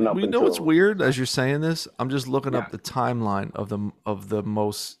 We know what's weird as you're saying this? I'm just looking up the timeline of the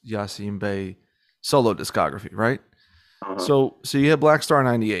most Yasin Bey solo discography, right? So you had Black Star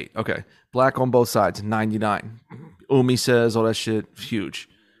 98. Okay. Black on Both Sides, 99. Umi Says, all that shit, huge,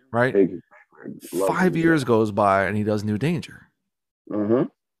 right? 5 years goes by and he does New Danger.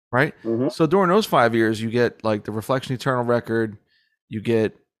 Right? So during those 5 years, you get like the Reflection Eternal record, you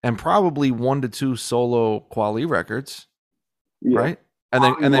get, and probably 1 to 2 solo Kweli records, right? And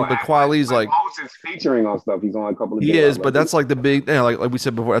then but Kweli's like Moses featuring on stuff. He's on a couple of. He is, but that's like the big, you know, like we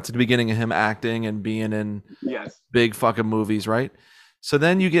said before. That's the beginning of him acting and being in big fucking movies, right? So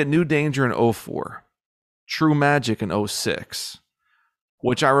then you get New Danger in 04, True Magic in 06,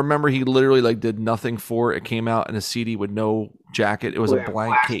 which I remember he literally like did nothing for. It came out in a CD with no jacket. It was a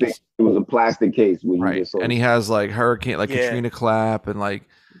blank case. It was a plastic case, right? And he has like Hurricane, like Katrina Clap, and like.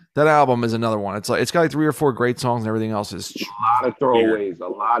 That album is another one. It's like it's got like 3 or 4 great songs, and everything else is a lot of throwaways. A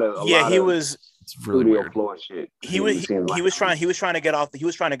lot of It's really weird. Floor shit. He was trying to get off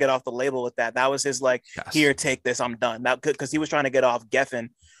the label with that. That was his like, here, take this, I'm done. That because he was trying to get off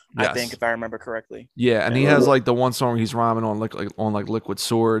Geffen, I think, if I remember correctly. Yeah, and he has like the one song where he's rhyming on like Liquid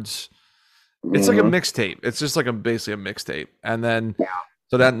Swords. It's like a mixtape. It's just like basically a mixtape, and then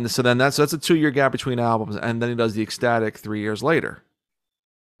so that's a 2-year gap between albums, and then he does the Ecstatic 3 years later.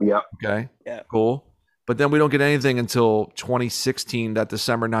 Yep. Okay. Yeah. Cool. But then we don't get anything until 2016, that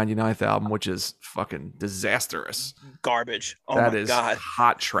December 99th album, which is fucking disastrous. Garbage. Oh that my is God.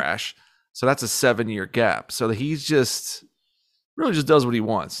 Hot trash. So that's a 7-year gap. So he's just really just does what he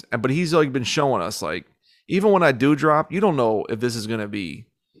wants. But he's like been showing us, like, even when I do drop, you don't know if this is gonna be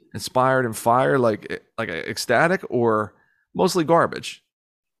inspired and fire like Ecstatic or mostly garbage.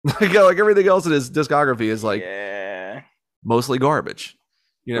 Like everything else in his discography is like mostly garbage.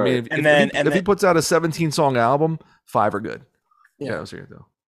 You know what I mean? If he puts out a 17-song album, 5 are good. Yeah, I was here though.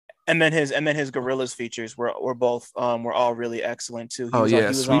 And then his Gorillaz features were all really excellent too.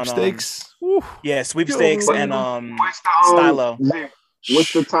 Sweepstakes. Sweepstakes and Stylo.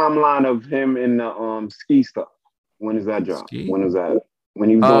 What's the timeline of him in the ski stuff? When is that drop? When is that? When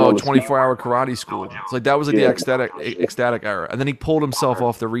he was 24-hour karate school. It's like that was like the ecstatic era, and then he pulled himself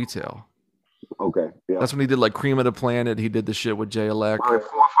off the retail. Okay, yeah. That's when he did like Cream of the Planet. He did the shit with Jay Elec,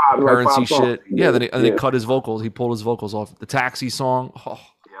 Currency shit. Yeah, then he cut his vocals. He pulled his vocals off. The Taxi song. Oh,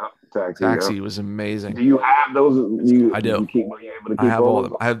 Taxi was amazing. Do you have those? I do. I have all of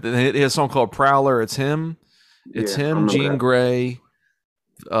them. I have. He has a song called Prowler. It's him. It's him, Jean Grey,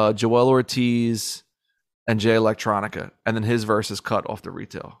 Joel Ortiz, and Jay Electronica. And then his verse is cut off the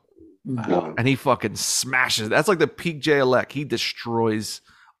retail. And he fucking smashes. That's like the peak Jay Elec. He destroys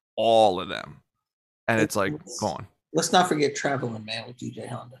all of them. And it's like, gone. Let's not forget Traveling Man with DJ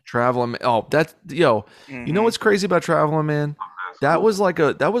Honda. Traveling Man. Oh, that's you know what's crazy about Traveling Man? That was like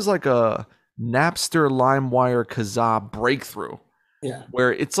a Napster LimeWire Kazaa breakthrough. Yeah.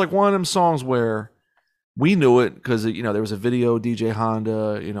 Where it's like one of them songs where we knew it because there was a video, DJ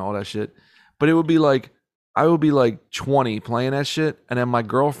Honda, all that shit. But it would be like I would be like 20 playing that shit, and then my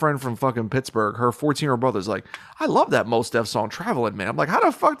girlfriend from fucking Pittsburgh, her 14-year-old brother's like, I love that Mos Def song, Traveling Man. I'm like, how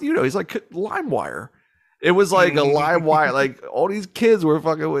the fuck do you know? He's like, LimeWire. It was like a LimeWire. Like all these kids were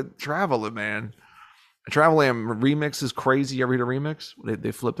fucking with Traveling Man. Traveling Man remix is crazy. You ever hear the remix?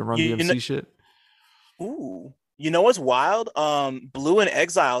 They flipped the Run DMC shit. Ooh. You know what's wild? Blue and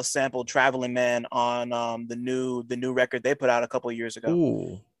Exile sampled Traveling Man on the new record they put out a couple of years ago.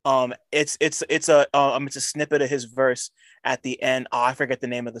 Ooh. It's a snippet of his verse at the end. Oh, I forget the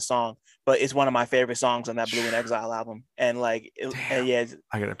name of the song, but it's one of my favorite songs on that Blue and Exile album. And like, I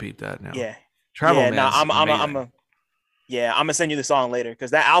gotta peep that now. Yeah, Travel Man. No, Yeah, I'm gonna send you the song later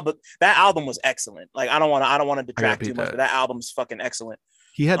because that album was excellent. Like I don't want to detract too much, but that album's fucking excellent.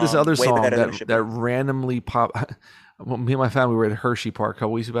 He had this other song that randomly popped. Me and my family were at Hershey Park a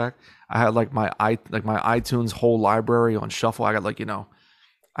couple weeks back. I had like my iTunes whole library on shuffle. I got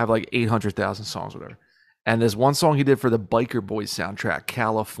I have like 800,000 songs, whatever. And there's one song he did for the Biker Boys soundtrack,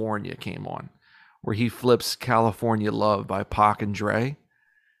 California, came on, where he flips California Love by Pac and Dre.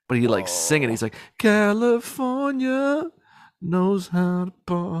 But he like singing. He's like, California knows how to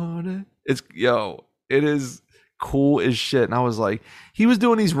party. It is cool as shit. And I was like, he was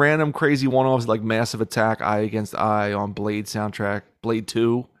doing these random crazy one-offs like Massive Attack, Eye Against Eye on Blade soundtrack, Blade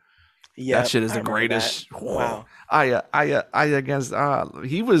 2. Yeah, that shit is the greatest. Wow. Eye Against Eye.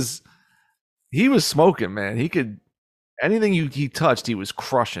 He was smoking, man. He could, anything he touched, he was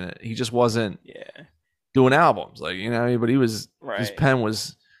crushing it. He just wasn't doing albums, like, but he was, his pen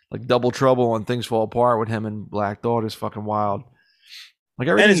was like Double Trouble and Things Fall Apart with him and Black Thought is fucking wild. Like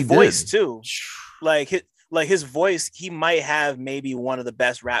everything, and his voice too. Like his voice, he might have maybe one of the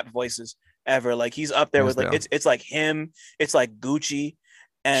best rap voices ever. Like he's up there with like it's like him, it's like Gucci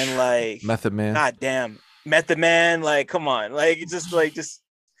and like Method Man. God damn, Method Man. Like come on, like just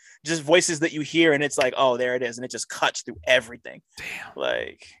voices that you hear and it's like, oh, there it is, and it just cuts through everything. Damn.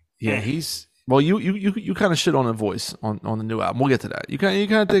 Like he's. Well, you kind of shit on the voice on the new album. We'll get to that. You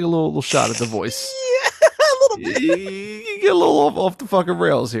kind of take a little shot at the voice. Yeah, a little bit. You get a little off the fucking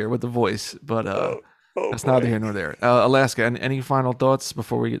rails here with the voice, but that's neither here nor there. Alaska, any final thoughts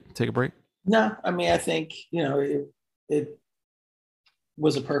before we take a break? No, I mean I think it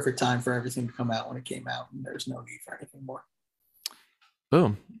was a perfect time for everything to come out when it came out, and there's no need for anything more.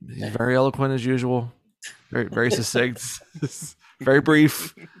 Boom! He's very eloquent as usual. Very very succinct. Very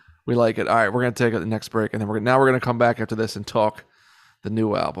brief. We like it. All right, we're gonna take the next break, and then we're gonna come back after this and talk the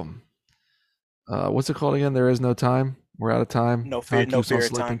new album. What's it called again? There Is No Time. We're out of time. No fear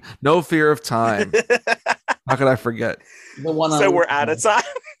of time. No fear of time. How could I forget? We're out of time.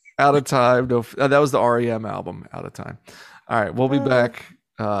 Out of time. No, that was the REM album. Out of time. All right, we'll be back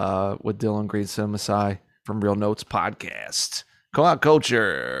with Dylan Green Cinema Sci from Real Notes Podcast. Come on,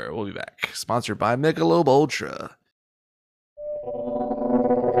 Culture. We'll be back. Sponsored by Michelob Ultra.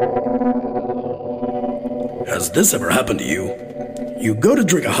 Has this ever happened to you? You go to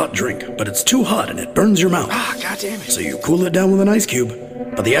drink a hot drink, but it's too hot and it burns your mouth. God damn it. So you cool it down with an ice cube,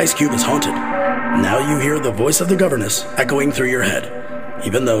 but the ice cube is haunted. Now you hear the voice of the governess echoing through your head,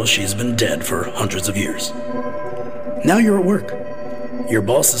 even though she's been dead for hundreds of years. Now you're at work. Your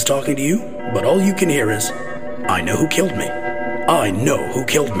boss is talking to you, but all you can hear is, I know who killed me. I know who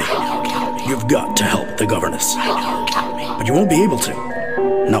killed me. You've got to help the governess. But you won't be able to.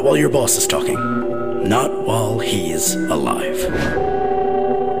 Not while your boss is talking. Not while he's alive.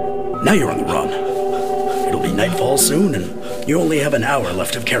 Now you're on the run. It'll be nightfall soon, and you only have an hour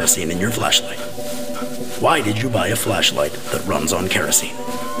left of kerosene in your flashlight. Why did you buy a flashlight that runs on kerosene?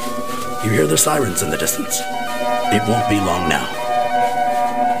 You hear the sirens in the distance. It won't be long now.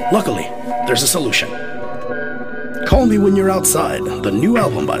 Luckily, there's a solution. Call Me When You're Outside, the new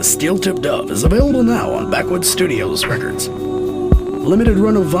album by Steel Tip Dove, is available now on Backwoods Studios Records. Limited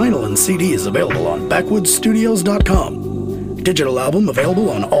run of vinyl and CDs available on backwoodsstudios.com. Digital album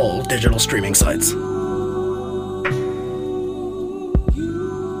available on all digital streaming sites.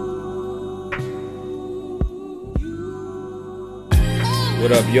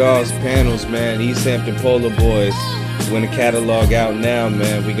 What up, y'all? It's Panels, man. East Hampton Polar Boys. When the catalog out now,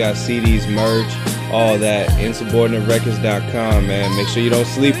 man. We got CDs, merch, all that. Insubordinaterecords.com, man. Make sure you don't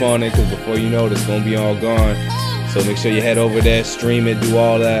sleep on it, because before you know it, it's going to be all gone. So make sure you head over there, stream it, do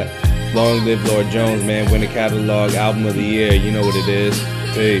all that. Long live Lord Jones, man. Win the catalog, album of the year. You know what it is.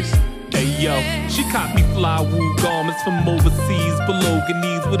 Peace. Hey yo, she caught me fly wool garments from overseas,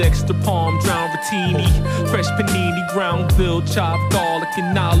 Bolognese with extra palm, drown rotini, fresh panini, ground bill, chopped garlic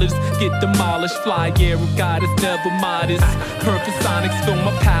and olives, get demolished, fly air of God is never modest, perfect sonics fill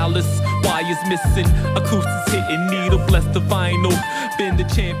my palace, wires missing, acoustics hitting, needle bless the vinyl, been the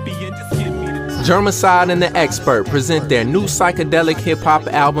champion, just give me the... Germicide and The Expert present their new psychedelic hip-hop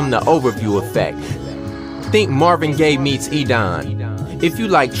album, The Overview Effect. Think Marvin Gaye meets Edon. If you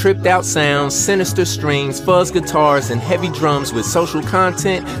like tripped out sounds, sinister strings, fuzz guitars, and heavy drums with social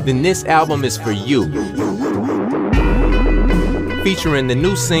content, then this album is for you. Featuring the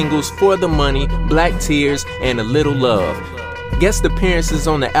new singles For the Money, Black Tears, and A Little Love. Guest appearances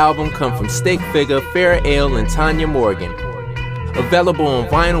on the album come from Stick Figure, Farrah Ale, and Tanya Morgan. Available on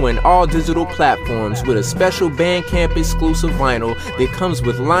vinyl and all digital platforms with a special Bandcamp exclusive vinyl that comes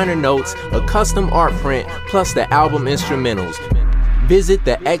with liner notes, a custom art print, plus the album instrumentals. Visit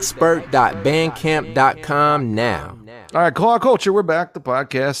theexpert.bandcamp.com now. All right, Call Out Culture. We're back. The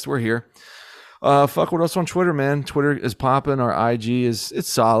podcast. We're here. Fuck with us on Twitter, man. Twitter is popping. Our IG it's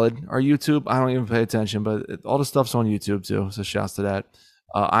solid. Our YouTube, I don't even pay attention, but all the stuff's on YouTube too. So shouts to that.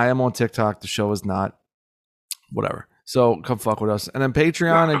 I am on TikTok. The show is not. Whatever. So come fuck with us. And then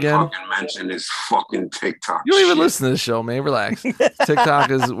Patreon again. Mention this fucking TikTok. You don't even listen to the show, man. Relax.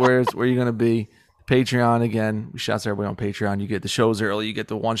 TikTok is where you're gonna be. Patreon again. Shouts to everybody on Patreon. You get the shows early. You get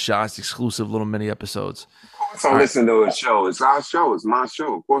the one shots, exclusive little mini episodes. Of course I listen to a show. It's our show. It's my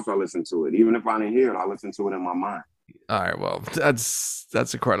show. Of course I listen to it. Even if I didn't hear it, I listen to it in my mind. All right, well,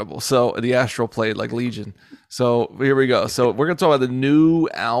 that's incredible. So the Astral played like Legion. So here we go. So we're gonna talk about the new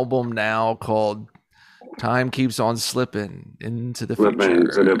album now called Time Keeps on Slipping Into the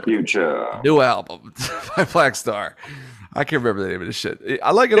Future. New album by Black Star. I can't remember the name of this shit.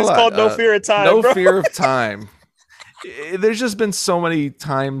 I like it a lot. It's called No Fear of Time. No Fear of Time. There's just been so many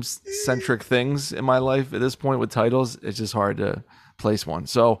time-centric things in my life at this point with titles. It's just hard to place one.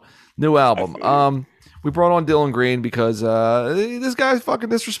 So, new album. We brought on Dylan Green because this guy's fucking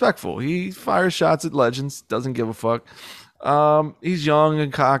disrespectful. He fires shots at legends, doesn't give a fuck. He's young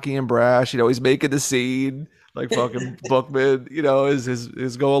and cocky and brash. You know, he's making the scene like fucking Bookman. You know,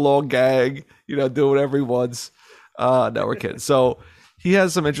 his go along gag. You know, do whatever he wants. No, we're kidding. So he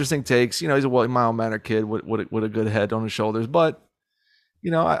has some interesting takes. You know, he's a mild-mannered kid with a good head on his shoulders. But, you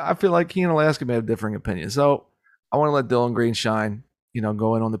know, I feel like he and Alaska may have differing opinions. So I want to let Dylan Green shine. You know,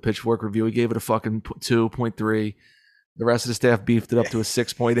 go in on the Pitchfork review. He gave it a fucking 2.3. The rest of the staff beefed it up to a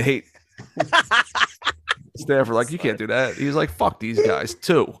 6.8. Staff were like, you can't do that. He was like, fuck these guys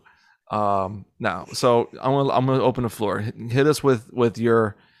too. Now, so I'm gonna open the floor. Hit us with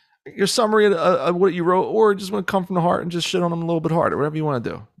your summary of what you wrote, or just want to come from the heart and just shit on them a little bit harder. Whatever you want to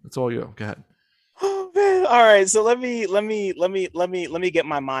do. That's all you. Go ahead. Oh man. All right. So let me get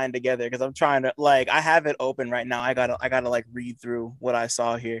my mind together, because I'm trying to, like, I have it open right now. I gotta like read through what I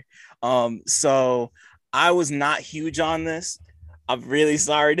saw here. So I was not huge on this. I'm really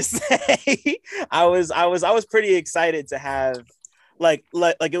sorry to say. I was pretty excited to have like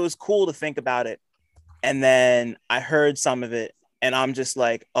it was cool to think about it. And then I heard some of it and I'm just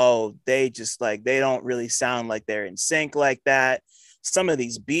like, oh, they don't really sound like they're in sync like that. Some of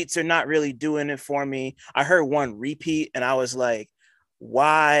these beats are not really doing it for me. I heard one repeat and I was like,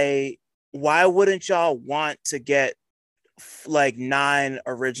 why wouldn't y'all want to get like 9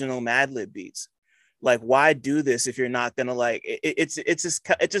 original Madlib beats? Like, why do this if you're not gonna like it?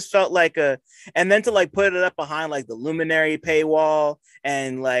 It just felt like and then to like put it up behind like the Luminary paywall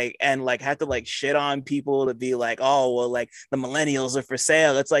and have to like shit on people to be like, oh well, like the millennials are for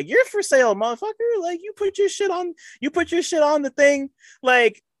sale. It's like, you're for sale, motherfucker. Like you put your shit on the thing.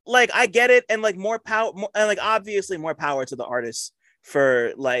 Like I get it, and like more power, and like obviously more power to the artists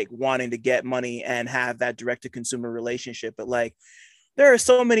for like wanting to get money and have that direct to consumer relationship, but like, there are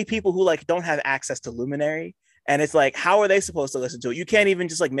so many people who like don't have access to Luminary, and it's like, how are they supposed to listen to it? You can't even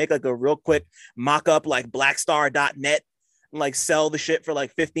just like make like a real quick mock-up like blackstar.net and like sell the shit for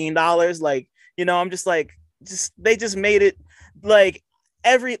like $15. Like, you know, I'm just like, they just made it like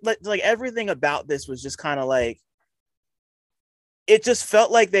everything about this was just kind of like, it just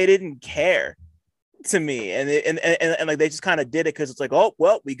felt like they didn't care to me, and like they just kind of did it because it's like, oh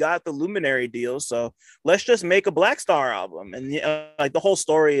well, we got the Luminary deal, so let's just make a Black Star album. And you know, like the whole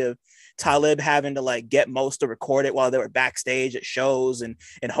story of Talib having to like get most to record it while they were backstage at shows and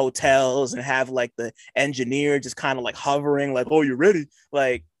in hotels, and have like the engineer just kind of like hovering like, oh, you ready?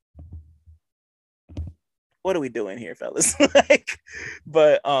 Like, what are we doing here, fellas? Like,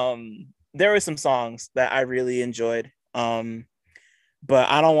 but there were some songs that I really enjoyed. But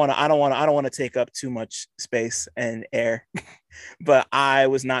I don't want to take up too much space and air. But I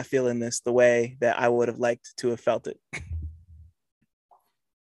was not feeling this the way that I would have liked to have felt it.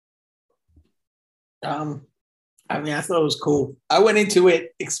 I mean, I thought it was cool. I went into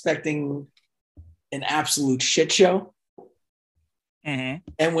it expecting an absolute shit show. Mm-hmm.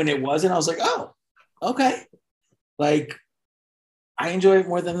 And when it wasn't, I was like, oh, okay. Like, I enjoy it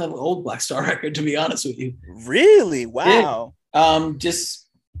more than the old Black Star record, to be honest with you. Really? Wow. Yeah. I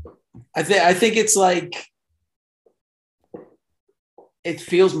think it's like, it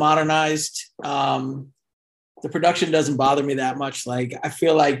feels modernized. The production doesn't bother me that much. Like, I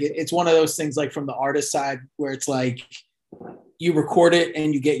feel like it's one of those things, like from the artist side, where it's like you record it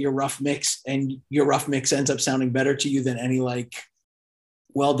and you get your rough mix, and your rough mix ends up sounding better to you than any like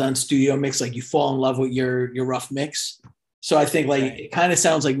well done studio mix. Like, you fall in love with your rough mix. So I think like it kind of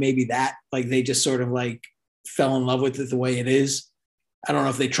sounds like maybe that, like they just sort of like fell in love with it the way it is. I don't know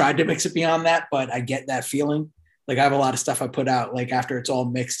if they tried to mix it beyond that, but I get that feeling. Like, I have a lot of stuff I put out, like after it's all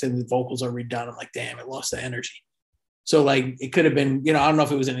mixed and the vocals are redone, I'm like, damn, it lost the energy. So like it could have been, I don't know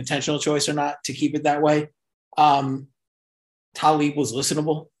if it was an intentional choice or not to keep it that way. Talib was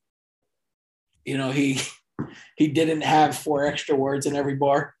listenable. He didn't have 4 extra words in every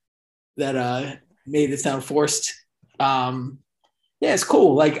bar that made it sound forced. It's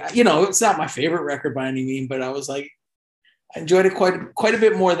cool. Like, it's not my favorite record by any means, but I was like, I enjoyed it quite a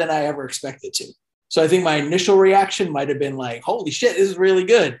bit more than I ever expected to. So I think my initial reaction might have been like, holy shit, this is really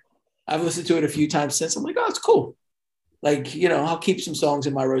good. I've listened to it a few times since. I'm like, oh, it's cool. Like, I'll keep some songs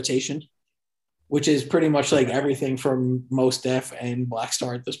in my rotation, which is pretty much like everything from Mos Def and Black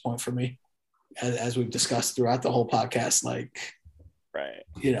Star at this point for me, as we've discussed throughout the whole podcast. Like, right.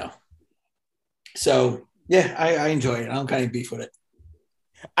 So yeah, I enjoy it. I don't got any beef with it.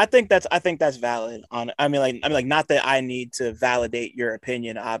 I think that's valid. I mean, like, not that I need to validate your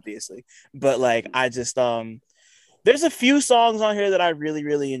opinion, obviously, but like, I just, there's a few songs on here that I really,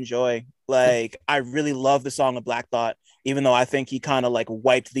 really enjoy. Like, I really love the song of Black Thought, even though I think he kind of like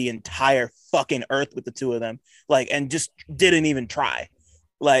wiped the entire fucking earth with the two of them, like, and just didn't even try.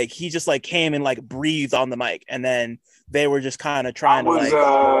 Like, he just like came and like breathed on the mic, and then they were just kind of trying to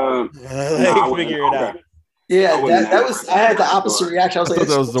figure it out. Yeah, that was. I had the opposite reaction. I was like,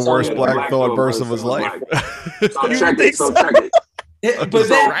 that was the worst Black Thought verse of his life. Check it. Yeah, but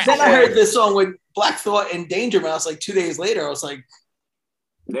then I heard this song with Black Thought and Danger Man. I was like, 2 days later, I was like,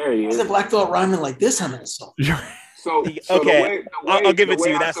 there he is. Is Black Thought rhyming like this on that song? So okay, I'll give it to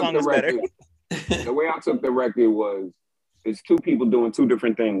you. That song is better. The way I took the record was, it's 2 people doing 2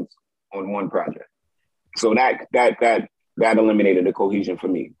 different things on one project. So that eliminated the cohesion for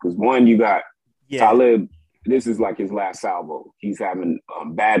me. Because one, you got Talib. This is like his last salvo. He's having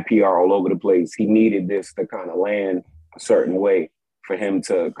bad PR all over the place. He needed this to kind of land a certain way for him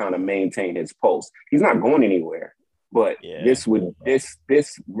to kind of maintain his pulse. He's not going anywhere, but this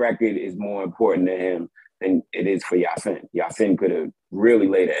record is more important to him than it is for Yasin. Yasin could have really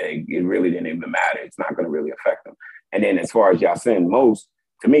laid an egg. It really didn't even matter. It's not going to really affect him. And then as far as Yasin, Mos,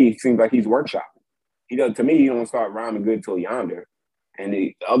 to me, it seems like he's workshopping. To me, he don't start rhyming good till Yonder. And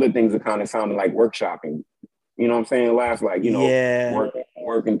the other things are kind of sounding like workshopping. You know what I'm saying? Last, like,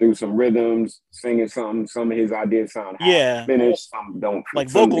 working through some rhythms, singing something. Some of his ideas sound finished. Some don't. Like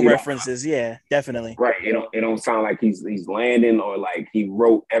vocal references, definitely. Right. It don't sound like he's landing, or like he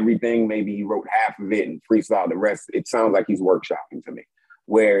wrote everything. Maybe he wrote half of it and freestyled the rest. It sounds like he's workshopping to me.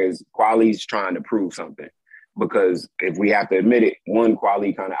 Whereas Kweli's trying to prove something. Because if we have to admit it, one,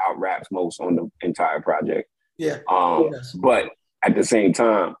 Kweli kind of out-raps Mos on the entire project. Yeah. But at the same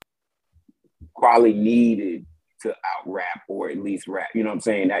time, Kweli needed to out-rap or at least rap. You know what I'm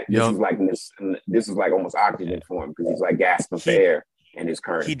saying? That this is like almost oxygen for him, because he's like gasping for air in his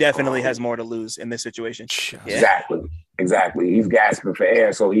current. He definitely has more to lose in this situation. Exactly. He's gasping for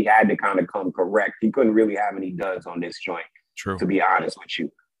air, so he had to kind of come correct. He couldn't really have any duds on this joint. True. To be honest with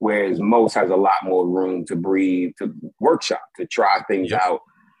you. Whereas Mos has a lot more room to breathe, to workshop, to try things out.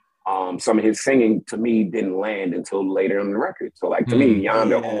 Some of his singing to me didn't land until later on the record. So like to me,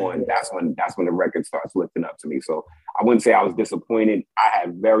 Yonder on, that's when the record starts lifting up to me. So I wouldn't say I was disappointed. I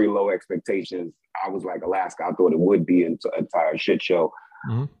had very low expectations. I was like Alaska. I thought it would be an entire shit show.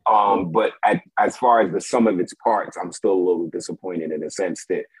 But as far as the sum of its parts, I'm still a little disappointed in the sense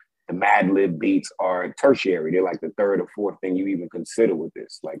that the Mad Lib beats are tertiary. They're like the third or fourth thing you even consider with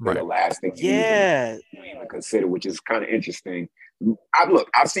this. Like they're the last thing you even consider, which is kind of interesting.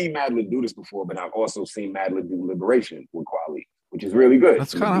 I've seen Mad Lib do this before, but I've also seen Mad Lib do Liberation with Kweli, which is really good.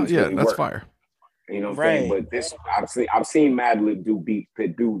 That's kind of that's fire. You know what I'm saying? But this, I've seen Mad Lib do beats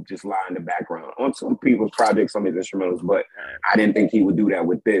that do just lie in the background on some people's projects, some of his instrumentals, but I didn't think he would do that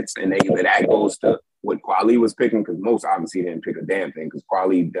with this. And that goes to what Kweli was picking, because Mos obviously didn't pick a damn thing, because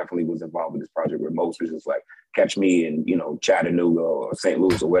Kweli definitely was involved with this project where Mos was just like, catch me in, Chattanooga or St.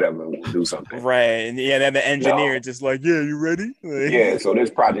 Louis or whatever, and we'll do something. Right. And then the engineer just like, you ready? So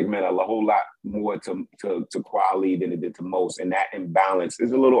this project meant a whole lot more to Kweli than it did to Mos, and that imbalance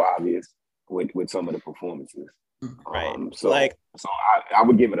is a little obvious with some of the performances. Right. So I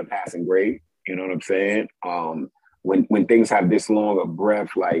would give it a passing grade. You know what I'm saying? When things have this long a breath,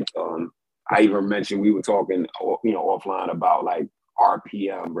 like I even mentioned, we were talking, offline about like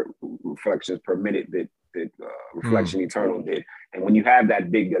RPM, reflections per minute that Reflection Eternal did. And when you have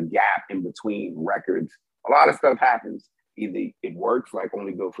that big gap in between records, a lot of stuff happens. Either it works, like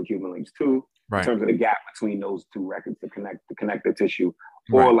Only Built for Cuban Links 2, in terms of the gap between those two records to connect the tissue,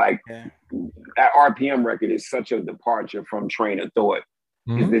 or that RPM record is such a departure from Train of Thought.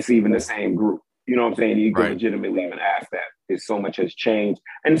 Is this even the same group? You know what I'm saying? You can legitimately even ask that. There's so much has changed.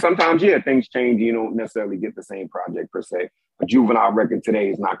 And sometimes, things change. You don't necessarily get the same project per se. A Juvenile record today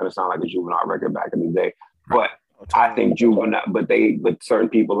is not going to sound like a Juvenile record back in the day. But I think Juvenile, but certain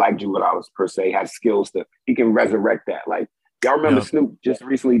people like Juvenile per se has skills he can resurrect that. Like y'all remember Snoop just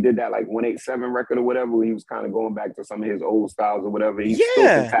recently did that like 187 record or whatever, where he was kind of going back to some of his old styles or whatever. He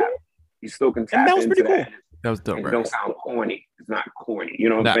still can tap into that. Cool. That was dope. It don't sound corny. It's not corny. You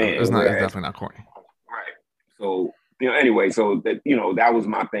know what I'm saying? It's definitely not corny. Right. So anyway, so that that was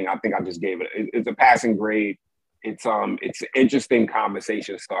my thing. I think I just gave it. It's a passing grade. It's an interesting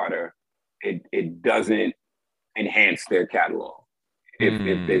conversation starter. It doesn't enhance their catalog.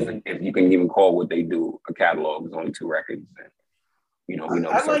 If you can even call what they do a catalog, it's only 2 records. And, we know.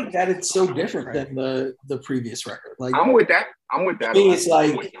 I like that it's so different than the previous record. Like I'm with that. I mean, it's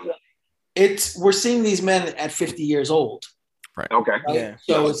like we're seeing these men at 50 years old. Right. Okay. Right? Yeah.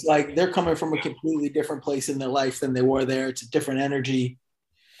 So it's like they're coming from a completely different place in their life than they were there. It's a different energy.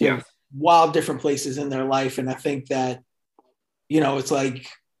 Yeah. Wild different places in their life. And I think that, it's like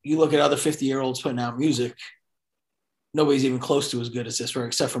you look at other 50-year-olds putting out music, nobody's even close to as good as this,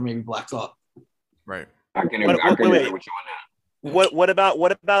 except for maybe Black Thought. Right. I can agree with you on that. What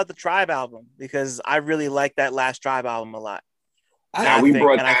about the Tribe album? Because I really like that last Tribe album a lot. We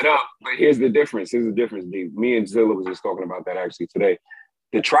brought that up, but here's the difference. Me and Zilla was just talking about that actually today.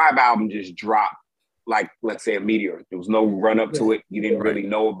 The Tribe album just dropped, like, let's say a meteor. There was no run up to it. You didn't really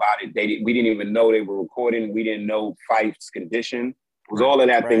know about it. We didn't even know they were recording. We didn't know Fife's condition. It was all of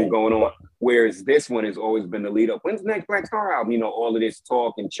that thing going on. Whereas this one has always been the lead up. When's the next Black Star album? All of this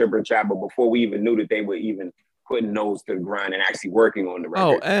talk and chibber chabber before we even knew that they were even putting nose to the grind and actually working on the record.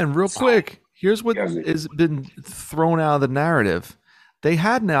 Oh, and real quick, here's what has been thrown out of the narrative. They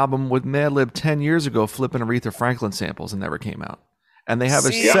had an album with Madlib 10 years ago flipping Aretha Franklin samples and never came out. And they have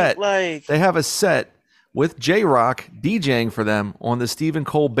they have a set with J-Rock DJing for them on the Stephen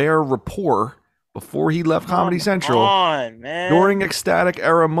Colbert Report before he left Comedy Central. During Ecstatic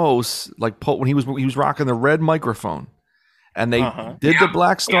Era Most, like when he was rocking the red microphone. And they did the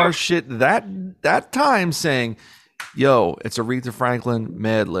Black Star shit that time saying, yo, it's Aretha Franklin,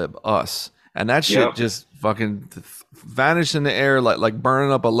 Madlib, us. And that shit just fucking vanished in the air like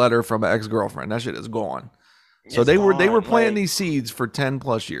burning up a letter from an ex-girlfriend. That shit is gone. So they were planting these seeds for 10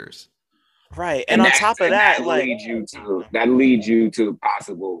 plus years. Right. And on top of that leads you to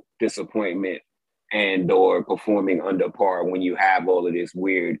possible disappointment and or performing under par when you have all of this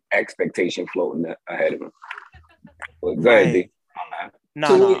weird expectation floating ahead of them. Well,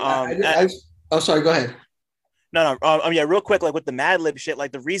 sorry, go ahead. Yeah, real quick, like with the Madlib shit,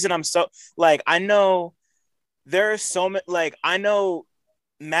 like the reason I'm so like, I know there are so many, like, I know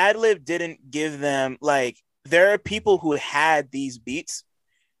Madlib didn't give them, like, there are people who had these beats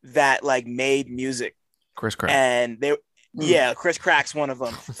that like made music. Chris Crack. And Chris Crack's one of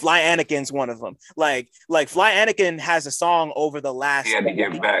them. Fly Anakin's one of them. Like Fly Anakin has a song over the last. He had to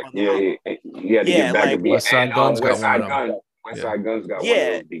get back. He had to get back. Like, West Side Gun's got one of them. West Side Gun's got one of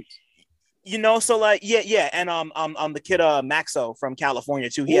those beats. So like, and the kid Maxo from California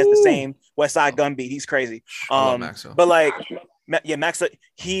too. He has the same West Side Gun beat. He's crazy. Maxo. But like, Maxo,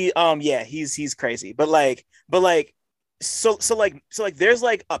 he's crazy. But like, so there's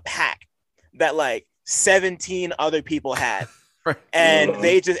like a pack that like 17 other people had, and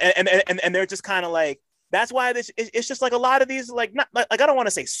they just and they're just kind of like, that's why it's just like a lot of these, like, not like, I don't want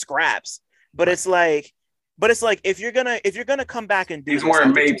to say scraps, but it's like if you're gonna come back and do these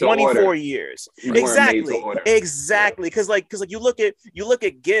weren't made to 24 order. Years, exactly, because you look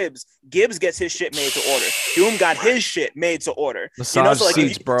at Gibbs gets his shit made to order. Doom got his shit made to order. Massage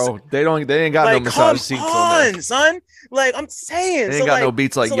seats, bro. They ain't got no massage seats on there, son. Like, I'm saying, they ain't got no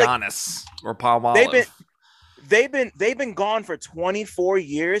beats like Giannis or Palmolive. They've been gone for 24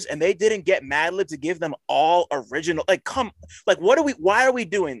 years and they didn't get Madlib to give them all original. Like, why are we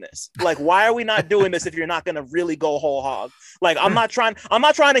doing this? Like, why are we not doing this if you're not gonna really go whole hog? Like, I'm not trying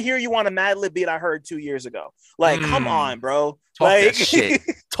to hear you on a Madlib beat I heard 2 years ago. Like, come on, bro. Talk that shit.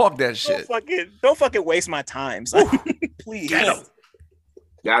 Talk that shit. Don't fucking waste my time, son. Please.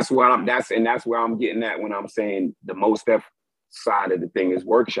 That's where I'm getting at when I'm saying the most side of the thing is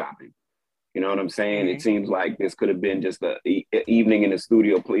workshopping. You know what I'm saying? Mm-hmm. It seems like this could have been just an evening in the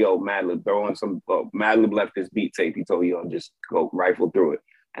studio. Madlib throwing some. Madlib left his beat tape. He told you, just go rifle through it.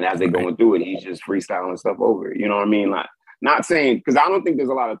 And as they're going through it, he's just freestyling stuff over it. You know what I mean? Like, not saying, because I don't think there's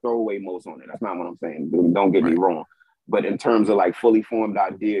a lot of throwaway modes on it. That's not what I'm saying. Don't get me wrong. But in terms of like fully formed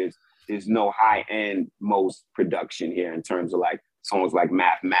ideas, there's no high end most production here in terms of like songs like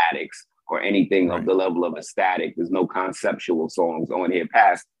Mathematics or anything of the level of Ecstatic. There's no conceptual songs on here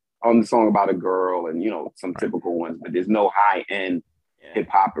past on the song about a girl and, some typical ones, but there's no high end hip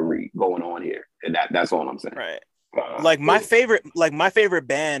hoppery going on here. And that's all I'm saying. Right. My favorite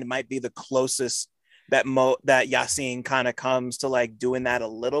band might be the closest that Yasin kind of comes to like doing that a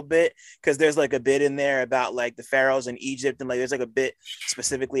little bit, because there's like a bit in there about like the pharaohs in Egypt, and like there's like a bit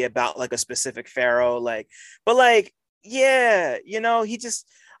specifically about like a specific pharaoh, like, but like, yeah, you know, I'm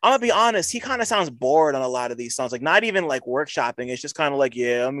gonna be honest, he kind of sounds bored on a lot of these songs, like not even like workshopping. It's just kind of like,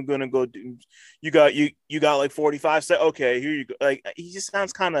 yeah, I'm gonna go do, you got like 45 seconds, okay, here you go. Like he just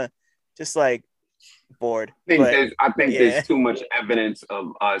sounds kind of just like bored. I think there's too much evidence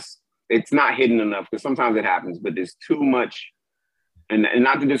of us. It's not hidden enough, because sometimes it happens, but there's too much, and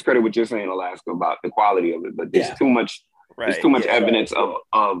not to discredit what you're saying, Alaska, about the quality of it, but there's too much. Right. There's too much evidence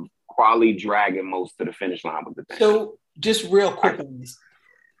of quality dragging most to the finish line with the thing. So just real quick on this.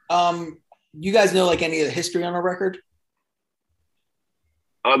 You guys know like any of the history on the record?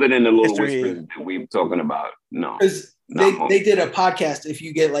 Other than the little whispers that we were talking about, no. Because they did a podcast, if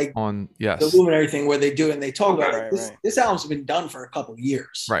you get like on the Luminary thing, where they do it and they talk about it. This album's been done for a couple of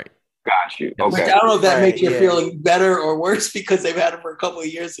years. Right. Got you. Okay. Which I don't know if that makes you feeling better or worse, because they've had it for a couple of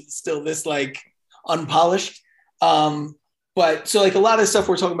years and it's still this like unpolished. But so like a lot of stuff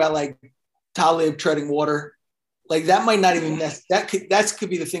we're talking about, like Talib treading water, like that might not even that could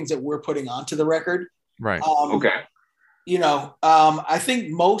be the things that we're putting onto the record. Right. Okay. You know, I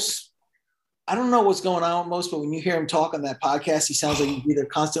think I don't know what's going on with most, but when you hear him talk on that podcast, he sounds like he's either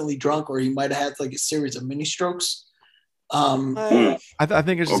constantly drunk or he might have had like a series of mini strokes. I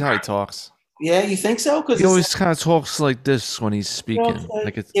think it's just how he talks. Yeah, you think so? Because he always kind of talks like this when he's speaking.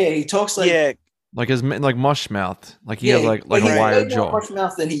 He talks like like mush mouth. Like he has like a wired jaw. More mush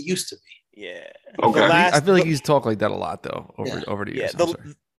mouth than he used to be. Yeah. Okay. I feel like he's talked like that a lot though over the years.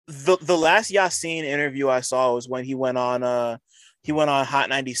 The last Yasin interview I saw was when he went on Hot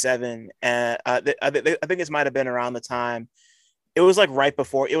 97, and I think this might have been around the time. It was like right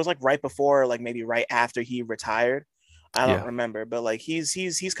before, like maybe right after he retired. I don't remember, but like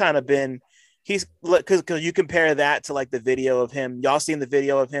he's kind of been, because you compare that to like the video of him. Y'all seen the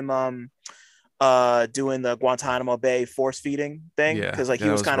video of him doing the Guantanamo Bay force feeding thing? Because like he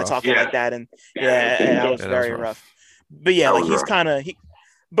was kind of talking like that, and that was very rough. But yeah, like he's kind of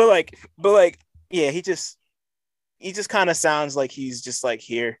but like he just kind of sounds like he's just like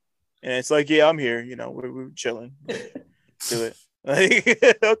here, and it's like, yeah, I'm here, you know, we're chilling. Do it.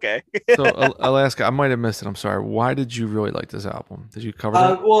 Like, okay. So Alaska, I might have missed it. I'm sorry. Why did you really like this album? Did you cover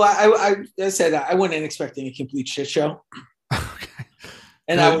that? Well, I said I went in expecting a complete shit show. Okay.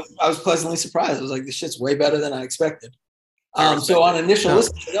 And I was pleasantly surprised. I was like, this shit's way better than I expected. So on initial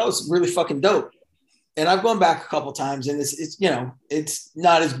listen, that was really fucking dope. And I've gone back a couple times, and it's you know, it's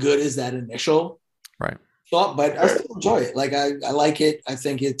not as good as that initial thought, but I still enjoy it. Like I like it. I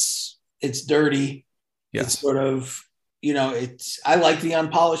think it's dirty. Yes. It's sort of, you know, I like the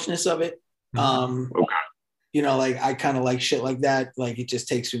unpolishedness of it. You know, like I kind of like shit like that. Like it just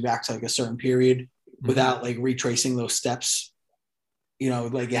takes me back to like a certain period without like retracing those steps. You know,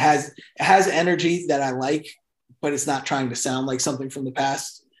 like it has energy that I like, but it's not trying to sound like something from the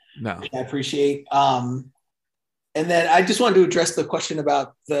past. No, I appreciate. And then I just wanted to address the question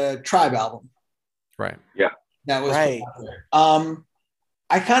about the Tribe album. Right. Yeah. That was right.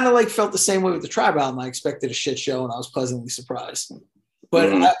 I kind of like felt the same way with the Tribe album. I expected a shit show, and I was pleasantly surprised.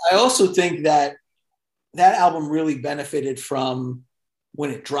 But I also think that album really benefited from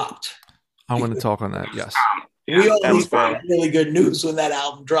when it dropped. I want to talk on that. Yes. We all found really good news when that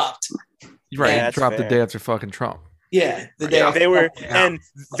album dropped. Right. It dropped the day after fucking Trump. Yeah, the day they were, and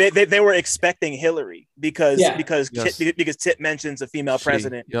they were expecting Hillary because Tip mentions a female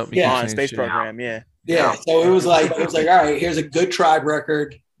president on space program. Yeah. So it was like, all right, here's a good Tribe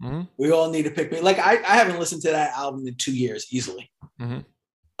record. Mm-hmm. We all need to pick me. Like I haven't listened to that album in 2 years easily. Mm-hmm.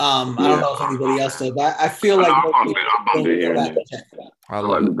 I don't know if anybody else did, but I feel like I love it. A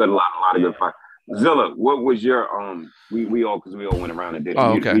lot of good fun. Zilla, what was your we all went around and did it.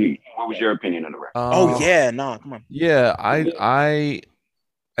 Oh, okay. What was your opinion on the record? Come on. Yeah, I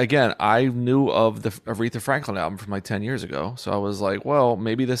knew of the Aretha Franklin album from like 10 years ago, so I was like, well,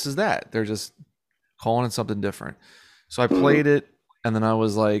 maybe this is that. They're just calling it something different. So I played it, and then I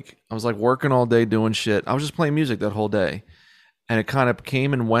was like working all day doing shit. I was just playing music that whole day, and it kind of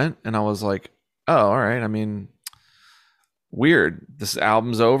came and went, and I was like, oh, all right. I mean, weird. This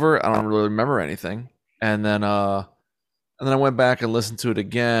album's over. I don't really remember anything. And then I went back and listened to it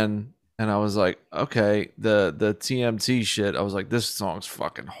again, and I was like, okay, the TMT shit. I was like, this song's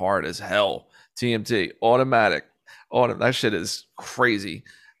fucking hard as hell. TMT, automatic. That shit is crazy.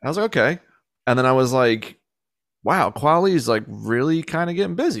 And I was like, okay. And then I was like, wow, Kweli is like really kind of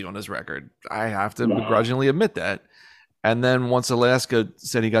getting busy on this record. I have to begrudgingly admit that. And then once Alaska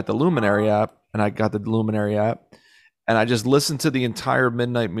said he got the Luminary app, and I got the Luminary app, and I just listened to the entire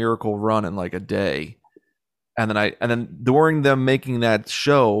Midnight Miracle run in like a day. And then during them making that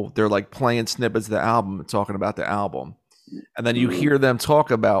show, they're like playing snippets of the album and talking about the album. And then you hear them talk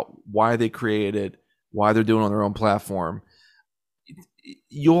about why they created, why they're doing it on their own platform.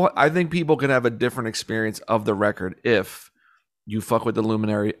 I think people can have a different experience of the record if you fuck with the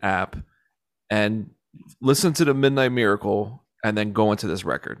Luminary app and listen to the Midnight Miracle and then go into this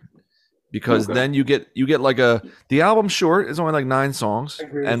record. Because then you get like the album's short, it's only like 9 songs.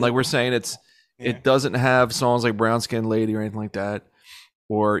 And like we're saying, it doesn't have songs like Brown Skin Lady or anything like that,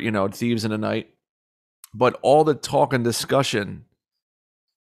 or, you know, Thieves in the Night. But all the talk and discussion,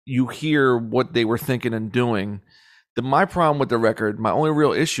 you hear what they were thinking and doing. My problem with the record, my only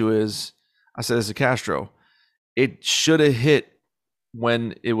real issue is, I said this to Castro, it should have hit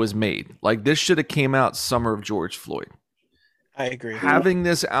when it was made. Like, this should have came out summer of George Floyd. I agree. Having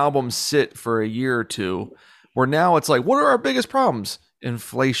this album sit for a year or two, where now it's like, what are our biggest problems?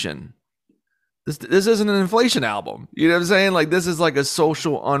 Inflation. This isn't an inflation album. You know what I'm saying? Like, this is like a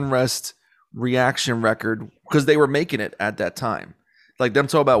social unrest reaction record because they were making it at that time. Like, them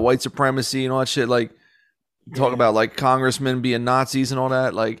talking about white supremacy and all that shit. Like, talk about like congressmen being Nazis and all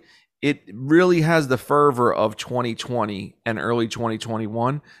that. Like, it really has the fervor of 2020 and early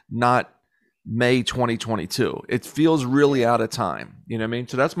 2021, not May 2022. It feels really out of time. You know what I mean?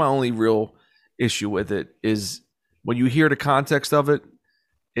 So that's my only real issue with it, is when you hear the context of it,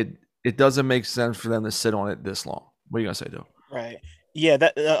 it doesn't make sense for them to sit on it this long. What are you gonna say, though? Right. Yeah.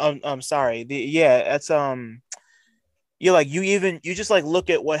 That. I'm sorry. That's you just like look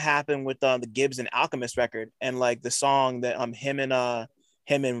at what happened with the Gibbs and Alchemist record, and like the song that him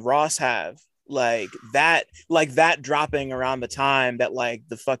and Ross have, like that dropping around the time that like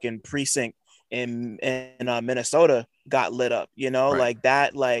the fucking precinct in Minnesota got lit up, you know, right. Like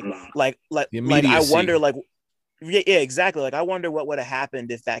that, like I wonder, like, yeah, exactly. Like, I wonder what would have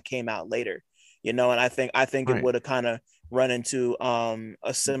happened if that came out later, you know, and I think right. It would have kind of run into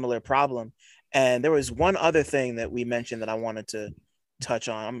a similar problem. And there was one other thing that we mentioned that I wanted to touch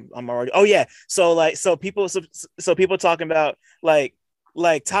on. I'm already, oh yeah. So people talking about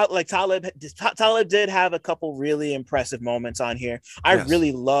Talib did have a couple really impressive moments on here. I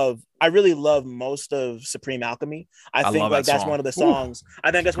really love most of Supreme Alchemy. I think like that's one of the songs.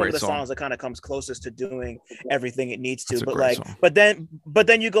 I think that's one of the songs that kind of comes closest to doing everything it needs to. But like, song. but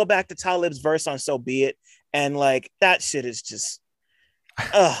then you go back to Talib's verse on So Be It, and like that shit is just,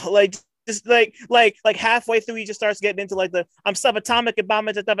 like. Just like halfway through, he just starts getting into like I'm subatomic and bomb.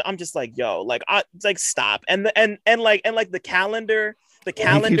 I'm just like, yo, like stop. And the calendar. The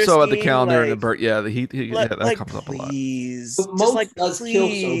calendar. He keeps talking about the calendar and the bird. Yeah, that comes up a lot. Most does kill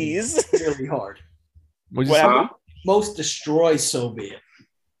So really hard. Most destroys So Be It.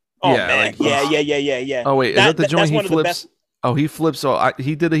 Oh yeah, man, yeah. Oh wait, is that the joint he flips? Oh, he flips. So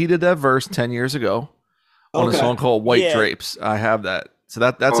he did that verse 10 years ago on a song called White Drapes. I have that. So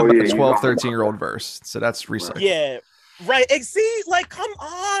that's about a 12, 13-year-old verse. So that's recycled. Yeah. Right. See, like, come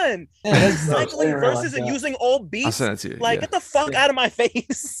on. Recycling verses and using old beats. I'll send it to you. Like, get the fuck out of my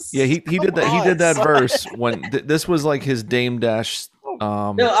face. Yeah, he did that. He did that verse when this was like his Dame Dash.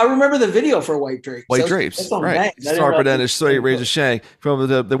 I remember the video for White Drapes. White Drapes, right? Sharper than a straight razor shank from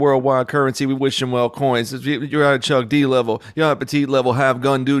the worldwide currency. We wish him well coins. You're at Chuck D level. You're at petite level. Have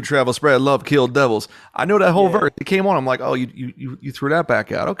gun, do travel, spread love, kill devils. I know that whole verse. It came on. I'm like, oh, you threw that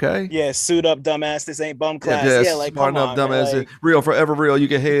back out. Okay. Yeah, suit up, dumbass. This ain't bum class. Yeah, like smart enough, dumbass. Like, real forever real. You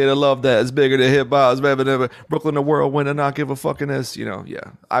can hate it. I love that. It's bigger than hip hop. It's better than ever. Brooklyn, the world, win and not give a fucking this. You know,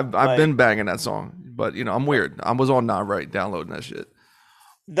 yeah. I've been banging that song, but you know, I'm weird. I was on Not Right downloading that shit.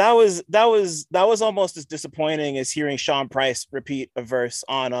 That was almost as disappointing as hearing Sean Price repeat a verse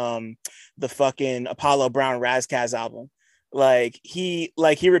on the fucking Apollo Brown Razkaz album. Like he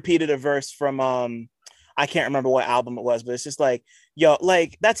repeated a verse from I can't remember what album it was, but it's just like, yo,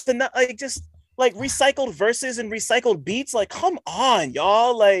 like that's just like recycled verses and recycled beats. Like, come on,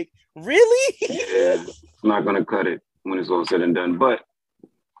 y'all. Like, really? Yeah, I'm not gonna cut it when it's all said and done. But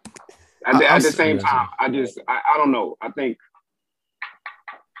at the same time, I don't know. I think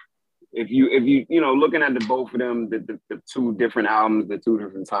if you looking at both of them, the two different albums, the two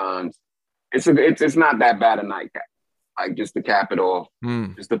different times, it's not that bad a nightcap. Like, just to cap it off,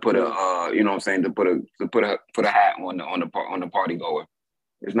 just to put a to put a hat on the party goer.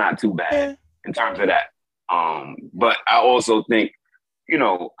 It's not too bad in terms of that. But I also think,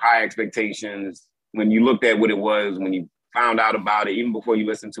 high expectations, when you looked at what it was, when you found out about it, even before you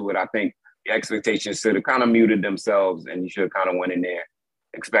listened to it, I think the expectations should have kind of muted themselves, and you should have kind of went in there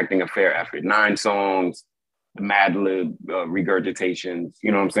expecting a fair effort. 9 songs, the Mad Lib regurgitations, you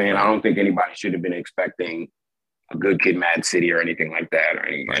know what I'm saying? I don't think anybody should have been expecting a Good Kid, Mad City, or anything like that, or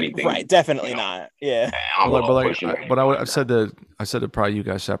anything. Right, definitely not. Yeah. I've said to probably you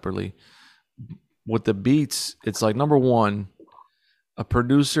guys separately. With the beats, it's like, number one, a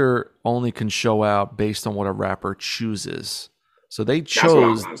producer only can show out based on what a rapper chooses. So they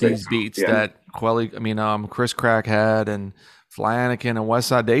chose these beats that Chris Crackhead and Fly-Anakin and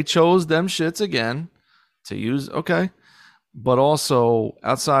Westside, they chose them shits again to use. Okay. But also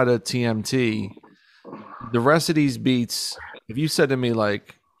outside of TMT, the rest of these beats, if you said to me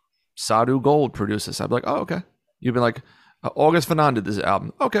like Sadhu Gold produced this, I'd be like, oh, okay. You'd be like, August Fanon did this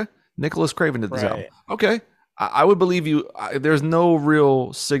album. Okay. Nicholas Craven did this album. Okay. I would believe you. There's no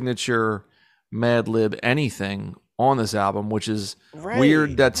real signature Madlib anything on this album, which is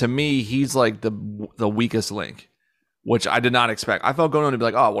weird that to me, he's like the weakest link, which I did not expect. I thought going on to be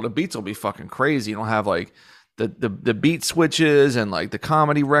like, oh, well, the beats will be fucking crazy. You don't have like the beat switches and like the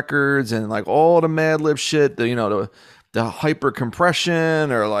comedy records and like all the Madlib shit, the hyper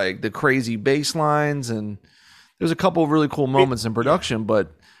compression or like the crazy bass lines. And there's a couple of really cool moments in production,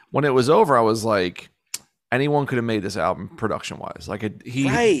 but when it was over, I was like, anyone could have made this album production wise. Like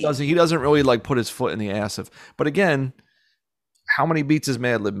he doesn't really like put his foot in the ass of. But again, how many beats has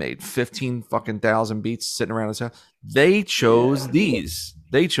Madlib made? 15,000 beats sitting around his house. They chose these.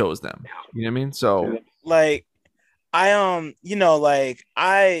 They chose them. You know what I mean? So like, I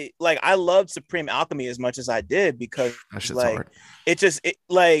loved Supreme Alchemy as much as I did because like hard.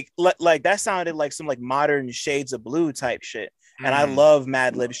 Like that sounded like some like modern Shades of Blue type shit. And I love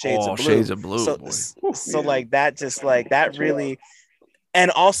Madlib Shades of Blue. Shades of Blue. So like that just like that really.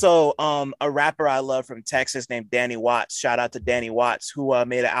 And also a rapper I love from Texas named Danny Watts. Shout out to Danny Watts, who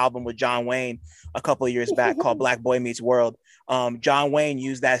made an album with John Wayne a couple of years back called Black Boy Meets World. John Wayne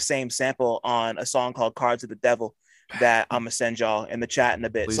used that same sample on a song called Cards of the Devil that I'm gonna send y'all in the chat in a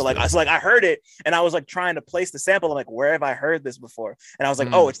bit. So I heard it and I was like trying to place the sample. I'm like, where have I heard this before? And I was like,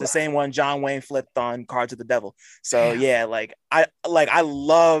 oh, it's the same one John Wayne flipped on Cards of the Devil. So yeah, I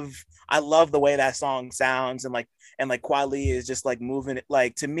love the way that song sounds and Kweli is just like moving it.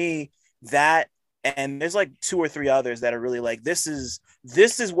 Like to me, that and there's like 2 or 3 others that are really like this is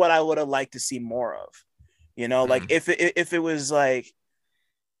what I would have liked to see more of. Like if it was like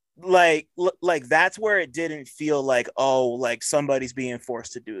that's where it didn't feel like, oh, like somebody's being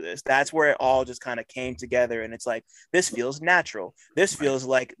forced to do this. That's where it all just kind of came together and it's like, this feels natural. This feels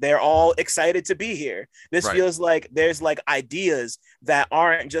like they're all excited to be here. This feels like there's like ideas that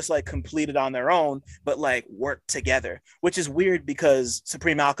aren't just like completed on their own, but like work together, which is weird because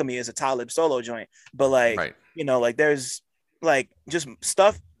Supreme Alchemy is a Talib solo joint, but like, like there's like just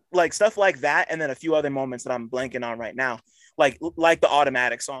stuff like that. And then a few other moments that I'm blanking on right now. Like the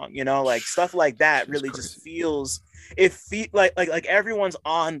Automatic song, like stuff like that really just feels like everyone's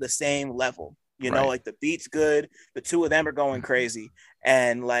on the same level, like the beat's good, the 2 of them are going crazy,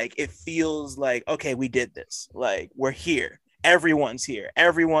 and like it feels like, okay, we did this, like we're here, everyone's here,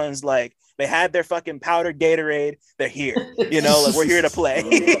 everyone's like they had their fucking powdered Gatorade, they're here, like we're here to play.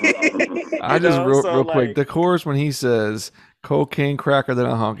 I just real quick, the chorus when he says cocaine cracker than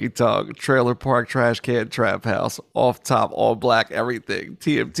a honky tonk, trailer park, trash can, trap house, off top, all black, everything,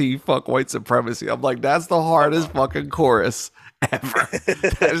 TMT, fuck white supremacy. I'm like, that's the hardest fucking chorus ever.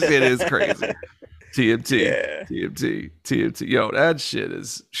 That shit is crazy. TMT. Yo, that shit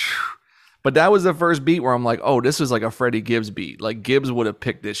is. But that was the first beat where I'm like, oh, this was like a Freddie Gibbs beat. Like Gibbs would have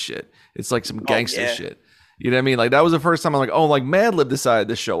picked this shit. It's like some gangster shit. You know what I mean? Like that was the first time I'm like, oh, like Madlib decided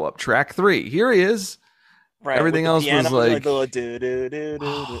to show up. Track 3, here he is. Right, everything else was like oh,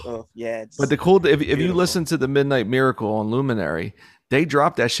 yeah. But the cool, if you listen to the Midnight Miracle on Luminary, they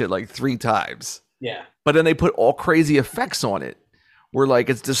dropped that shit like 3 times. Yeah. But then they put all crazy effects on it, where like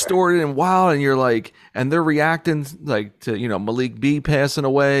it's distorted and wild, and you're like, and they're reacting like to Malik B passing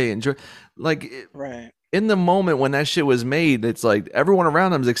away and like in the moment when that shit was made, it's like everyone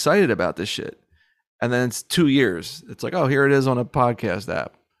around them is excited about this shit, and then it's 2 years. It's like, oh, here it is on a podcast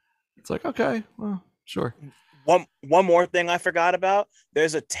app. It's like, okay, well. Sure. One more thing I forgot about.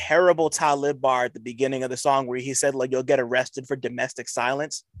 There's a terrible Talib bar at the beginning of the song where he said like you'll get arrested for domestic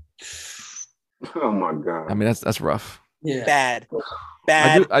silence. Oh my god. I mean that's rough. Yeah. Bad.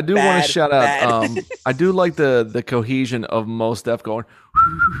 I do want to shout out. I do like the cohesion of Mos Def going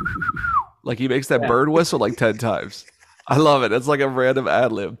like he makes that bird whistle like 10 times. I love it. It's like a random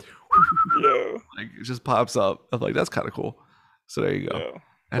ad lib. Like it just pops up. I'm like, that's kind of cool. So there you go. Yeah.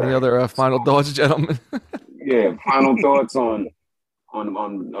 Any other final thoughts, gentlemen? Yeah, final thoughts on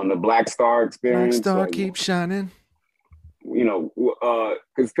the Black Star experience. Black Star keep shining.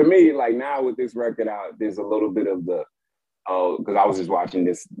 Because to me, like now with this record out, there's a little bit of the because I was just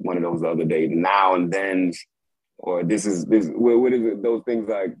watching one of those the other day, now and then or this is what is it? Those things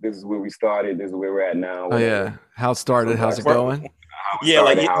like this is where we started, this is where we're at now. Oh yeah, how it started, how's it going?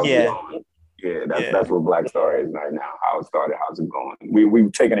 That's what Black Star is right now. How it started, how's it going?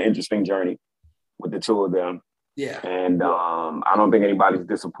 We've taken an interesting journey with the two of them. Yeah. And I don't think anybody's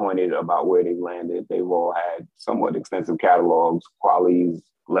disappointed about where they've landed. They've all had somewhat extensive catalogs. Quality's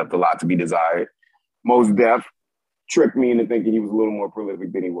left a lot to be desired. Mos Def tricked me into thinking he was a little more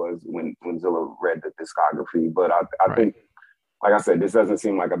prolific than he was when Zilla read the discography. But I think, like I said, this doesn't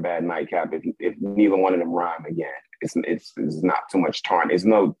seem like a bad nightcap if neither one of them rhyme again. It's not too much it's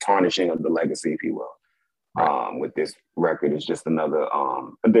no tarnishing of the legacy, if you will. With this record, it's just another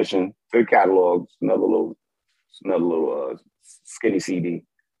addition to the catalog, another little skinny CD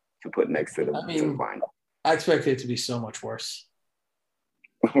to put next to the vinyl. I expect it to be so much worse.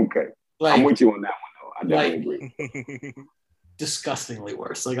 Okay. I'm with you on that one, though. I definitely agree. Disgustingly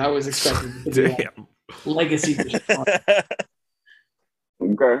worse. Like, I was expecting it to be like legacy.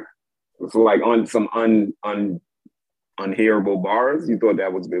 Okay. So, like, on some unhearable bars, you thought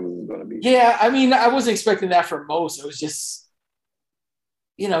it was going to be? Yeah, I mean, I wasn't expecting that for most. It was just,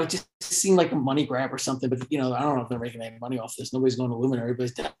 it just seemed like a money grab or something. But, I don't know if they're making any money off this. Nobody's going to Luminary, but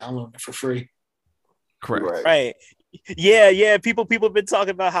it's downloading it for free. Correct. Right. Yeah. People have been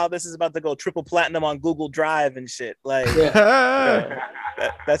talking about how this is about to go triple platinum on Google Drive and shit. Like,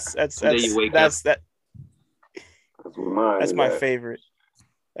 that's my favorite.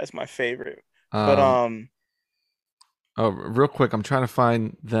 That's my favorite. But real quick, I'm trying to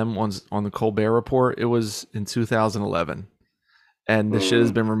find them ones on the Colbert Report. It was in 2011, and the shit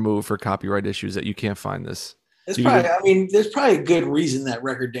has been removed for copyright issues that you can't find this. There's probably a good reason that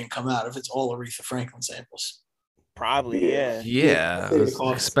record didn't come out if it's all Aretha Franklin samples. Probably, yeah. Yeah, it's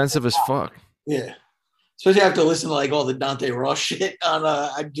expensive as fuck. Yeah, especially after listening to like all the Dante Ross shit on.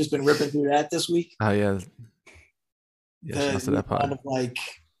 I've just been ripping through that this week. Oh yeah. Yeah, the amount of like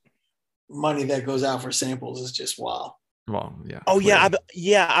money that goes out for samples is just wild. Well, yeah. Oh yeah, I've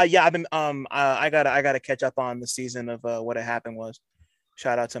been I gotta catch up on the season of What It Happened Was.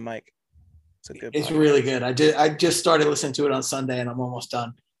 Shout out to Mike. It's really good. I just started listening to it on Sunday and I'm almost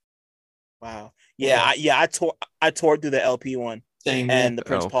done. Wow. Yeah. I tore through the LP one. Same, and the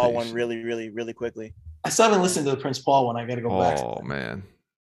Prince Paul one really quickly. I still haven't listened to the Prince Paul one. I got to go back. Oh man.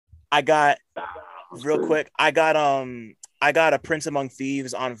 I got a Prince Among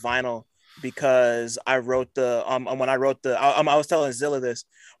Thieves on vinyl because I wrote the I was telling Zilla this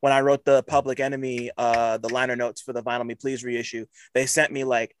when I wrote the Public Enemy the liner notes for the Vinyl Me Please reissue. They sent me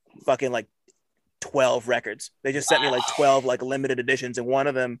like fucking like 12 records. They just sent me like 12 like limited editions, and one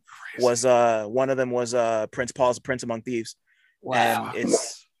of them was Prince Paul's Prince Among Thieves. Wow. And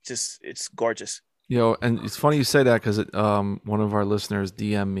it's gorgeous. And it's funny you say that because one of our listeners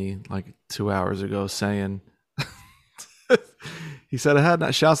DM'd me like 2 hours ago saying he said I had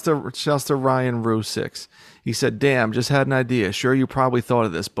not shouts to Ryan Rue 6. He said, "Damn, just had an idea. Sure, you probably thought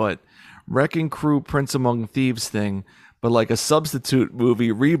of this, but Wrecking Crew Prince Among Thieves thing, but like a substitute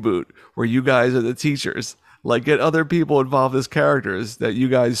movie reboot where you guys are the teachers. Like get other people involved as characters that you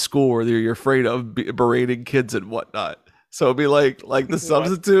guys school where you're afraid of berating kids and whatnot. So it'd be like The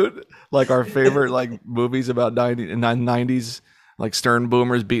Substitute, like our favorite like movies about 90s like stern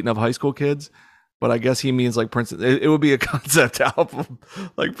boomers beating up high school kids. But I guess he means like Prince. It would be a concept album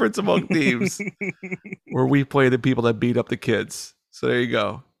like Prince Among Thieves, where we play the people that beat up the kids. So there you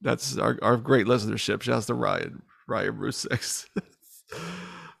go. That's our great listenership. Shouts to Ryan Bruce 6.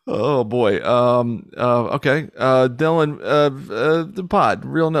 Oh boy. Okay. Dylan, the pod,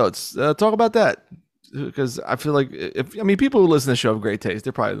 Real Notes. Talk about that. Because I feel like people who listen to the show have great taste.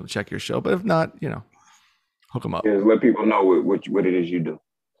 They probably will check your show, but if not, hook them up. Yeah, let people know what it is you do.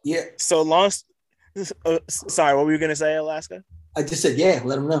 Yeah. So long. Sorry, what were you gonna say, Alaska? I just said yeah.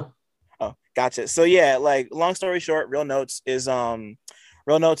 Let them know. Oh, gotcha. So yeah, like long story short, Real Notes is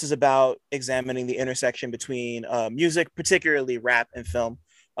about examining the intersection between music, particularly rap and film.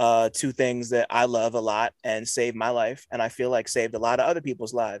 Two things that I love a lot and saved my life, and I feel like saved a lot of other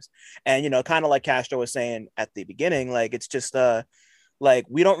people's lives. And kind of like Castro was saying at the beginning, like it's just like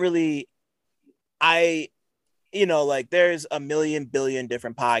we don't really, like there's a million billion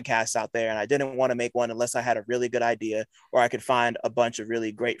different podcasts out there, and I didn't want to make one unless I had a really good idea or I could find a bunch of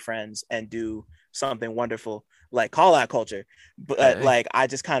really great friends and do something wonderful like Call Out Culture. But like I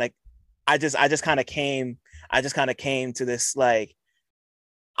just kind of came to this like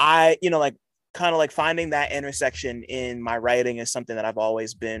like kind of like finding that intersection in my writing is something that I've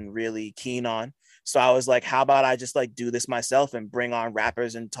always been really keen on. So I was like, how about I just like do this myself and bring on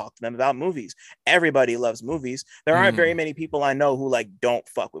rappers and talk to them about movies? Everybody loves movies. There aren't very many people I know who like don't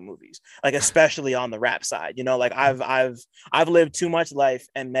fuck with movies, like especially on the rap side. You know, like I've lived too much life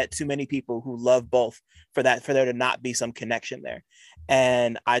and met too many people who love both for there to not be some connection there.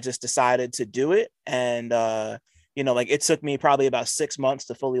 And I just decided to do it. And you know, like it took me probably about 6 months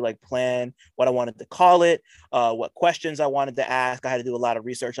to fully like plan what I wanted to call it, what questions I wanted to ask. I had to do a lot of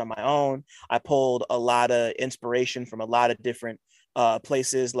research on my own. I pulled a lot of inspiration from a lot of different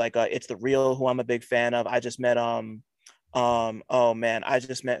places, like It's the Real, who I'm a big fan of. I just met I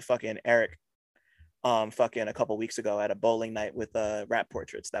just met fucking Eric fucking a couple weeks ago at a bowling night with Rap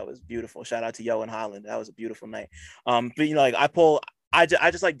Portraits. That was beautiful. Shout out to Yo and Holland. That was a beautiful night. But you know, like I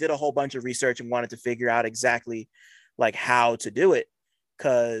just like did a whole bunch of research and wanted to figure out exactly like how to do it.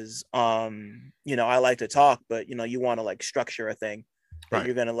 Cause you know, I like to talk, but you know, you want to like structure a thing that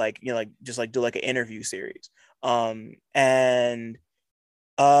you're gonna like, you know, like just like do like an interview series. And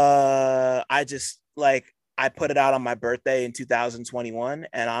I just like, I put it out on my birthday in 2021,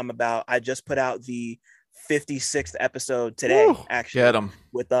 and I just put out the 56th episode today. Woo, actually, get 'em.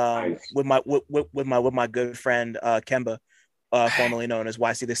 with my good friend Kemba, formerly known as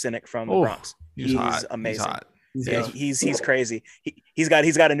YC the Cynic from the Bronx. He's amazing. He's crazy. He's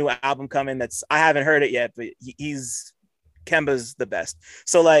got a new album coming that's, I haven't heard it yet, but Kemba's the best.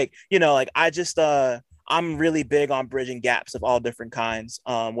 So like, you know, like I just I'm really big on bridging gaps of all different kinds,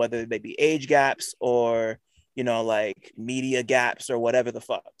 whether they be age gaps or, you know, like media gaps or whatever the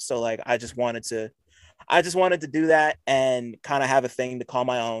fuck. So like I just wanted to do that and kind of have a thing to call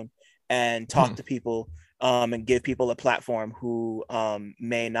my own and talk to people and give people a platform who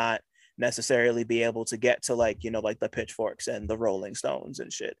may not necessarily be able to get to, like, you know, like the Pitchforks and the Rolling Stones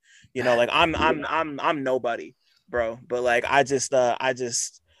and shit. You know, like I'm nobody, bro. But like I just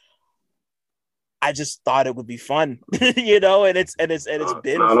thought it would be fun, you know, and it's been.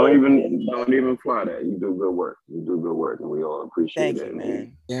 No, don't even fly that. You do good work. You do good work, and we all appreciate it. Thank you,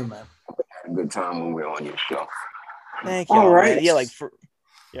 man. Yeah, man. Had a good time when we're on your show. Thank you. All right. Man. Yeah, like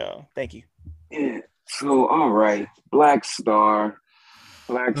thank you. Yeah. So, all right, Black Star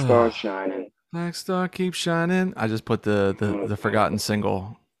shining. Black Star keep shining. I just put the forgotten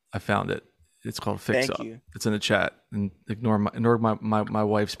single. I found it. It's called Fix Up. You. It's in the chat. And ignore my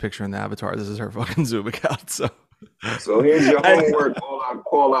wife's picture in the avatar. This is her fucking Zoom account. So here's your homework. All our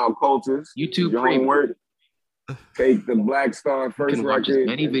call out cultures. YouTube your homework. Take the Black Star first you can watch as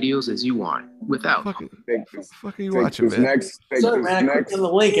many videos as you want without. Fucking you watching, man? Take the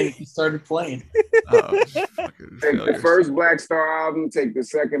link and he started playing. Take the first Black Star album. Take the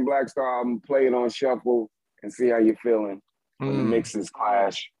second Black Star album. Play it on shuffle and see how you're feeling when the mixes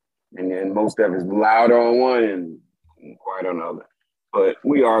clash. And then most of it's louder on one and quiet on the other. But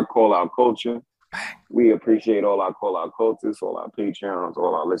we are Call Out Culture. We appreciate all our Call Out Cultures, all our Patreons,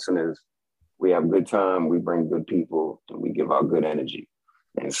 all our listeners. We have a good time. We bring good people, and we give out good energy.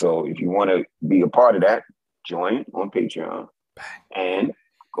 And so if you want to be a part of that, join on Patreon and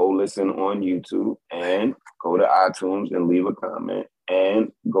go listen on YouTube and go to iTunes and leave a comment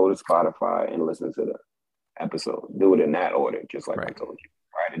and go to Spotify and listen to the episode. Do it in that order, just like I told you.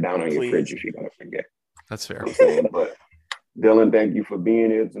 Write it down on your fridge if you're going to forget. That's fair. But Dylan, thank you for being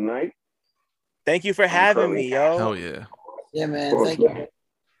here tonight. Thank you for having me, yo. Hell yeah. Yeah, man. Thank you.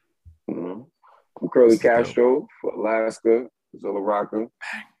 I'm Curly Castro for Alaska, Zilla Rocker.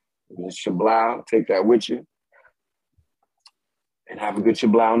 This is Shablau. Take that with you. And have a good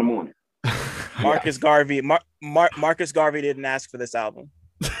Shablau in the morning. Marcus Garvey. Marcus Garvey didn't ask for this album.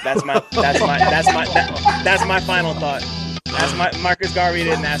 That's my final thought. Marcus Garvey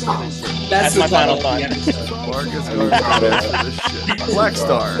didn't ask for this. That's my final thought. Marcus Garvey didn't ask for this shit. Black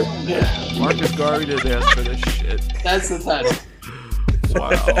Star. Yeah. Marcus Garvey didn't ask for this shit. That's the title.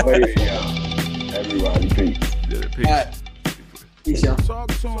 Wow. Everybody, peace. Peace. All right. Peace, y'all. Talk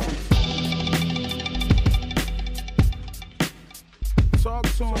to him. Talk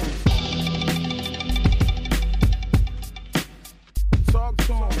to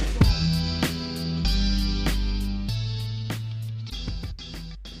him.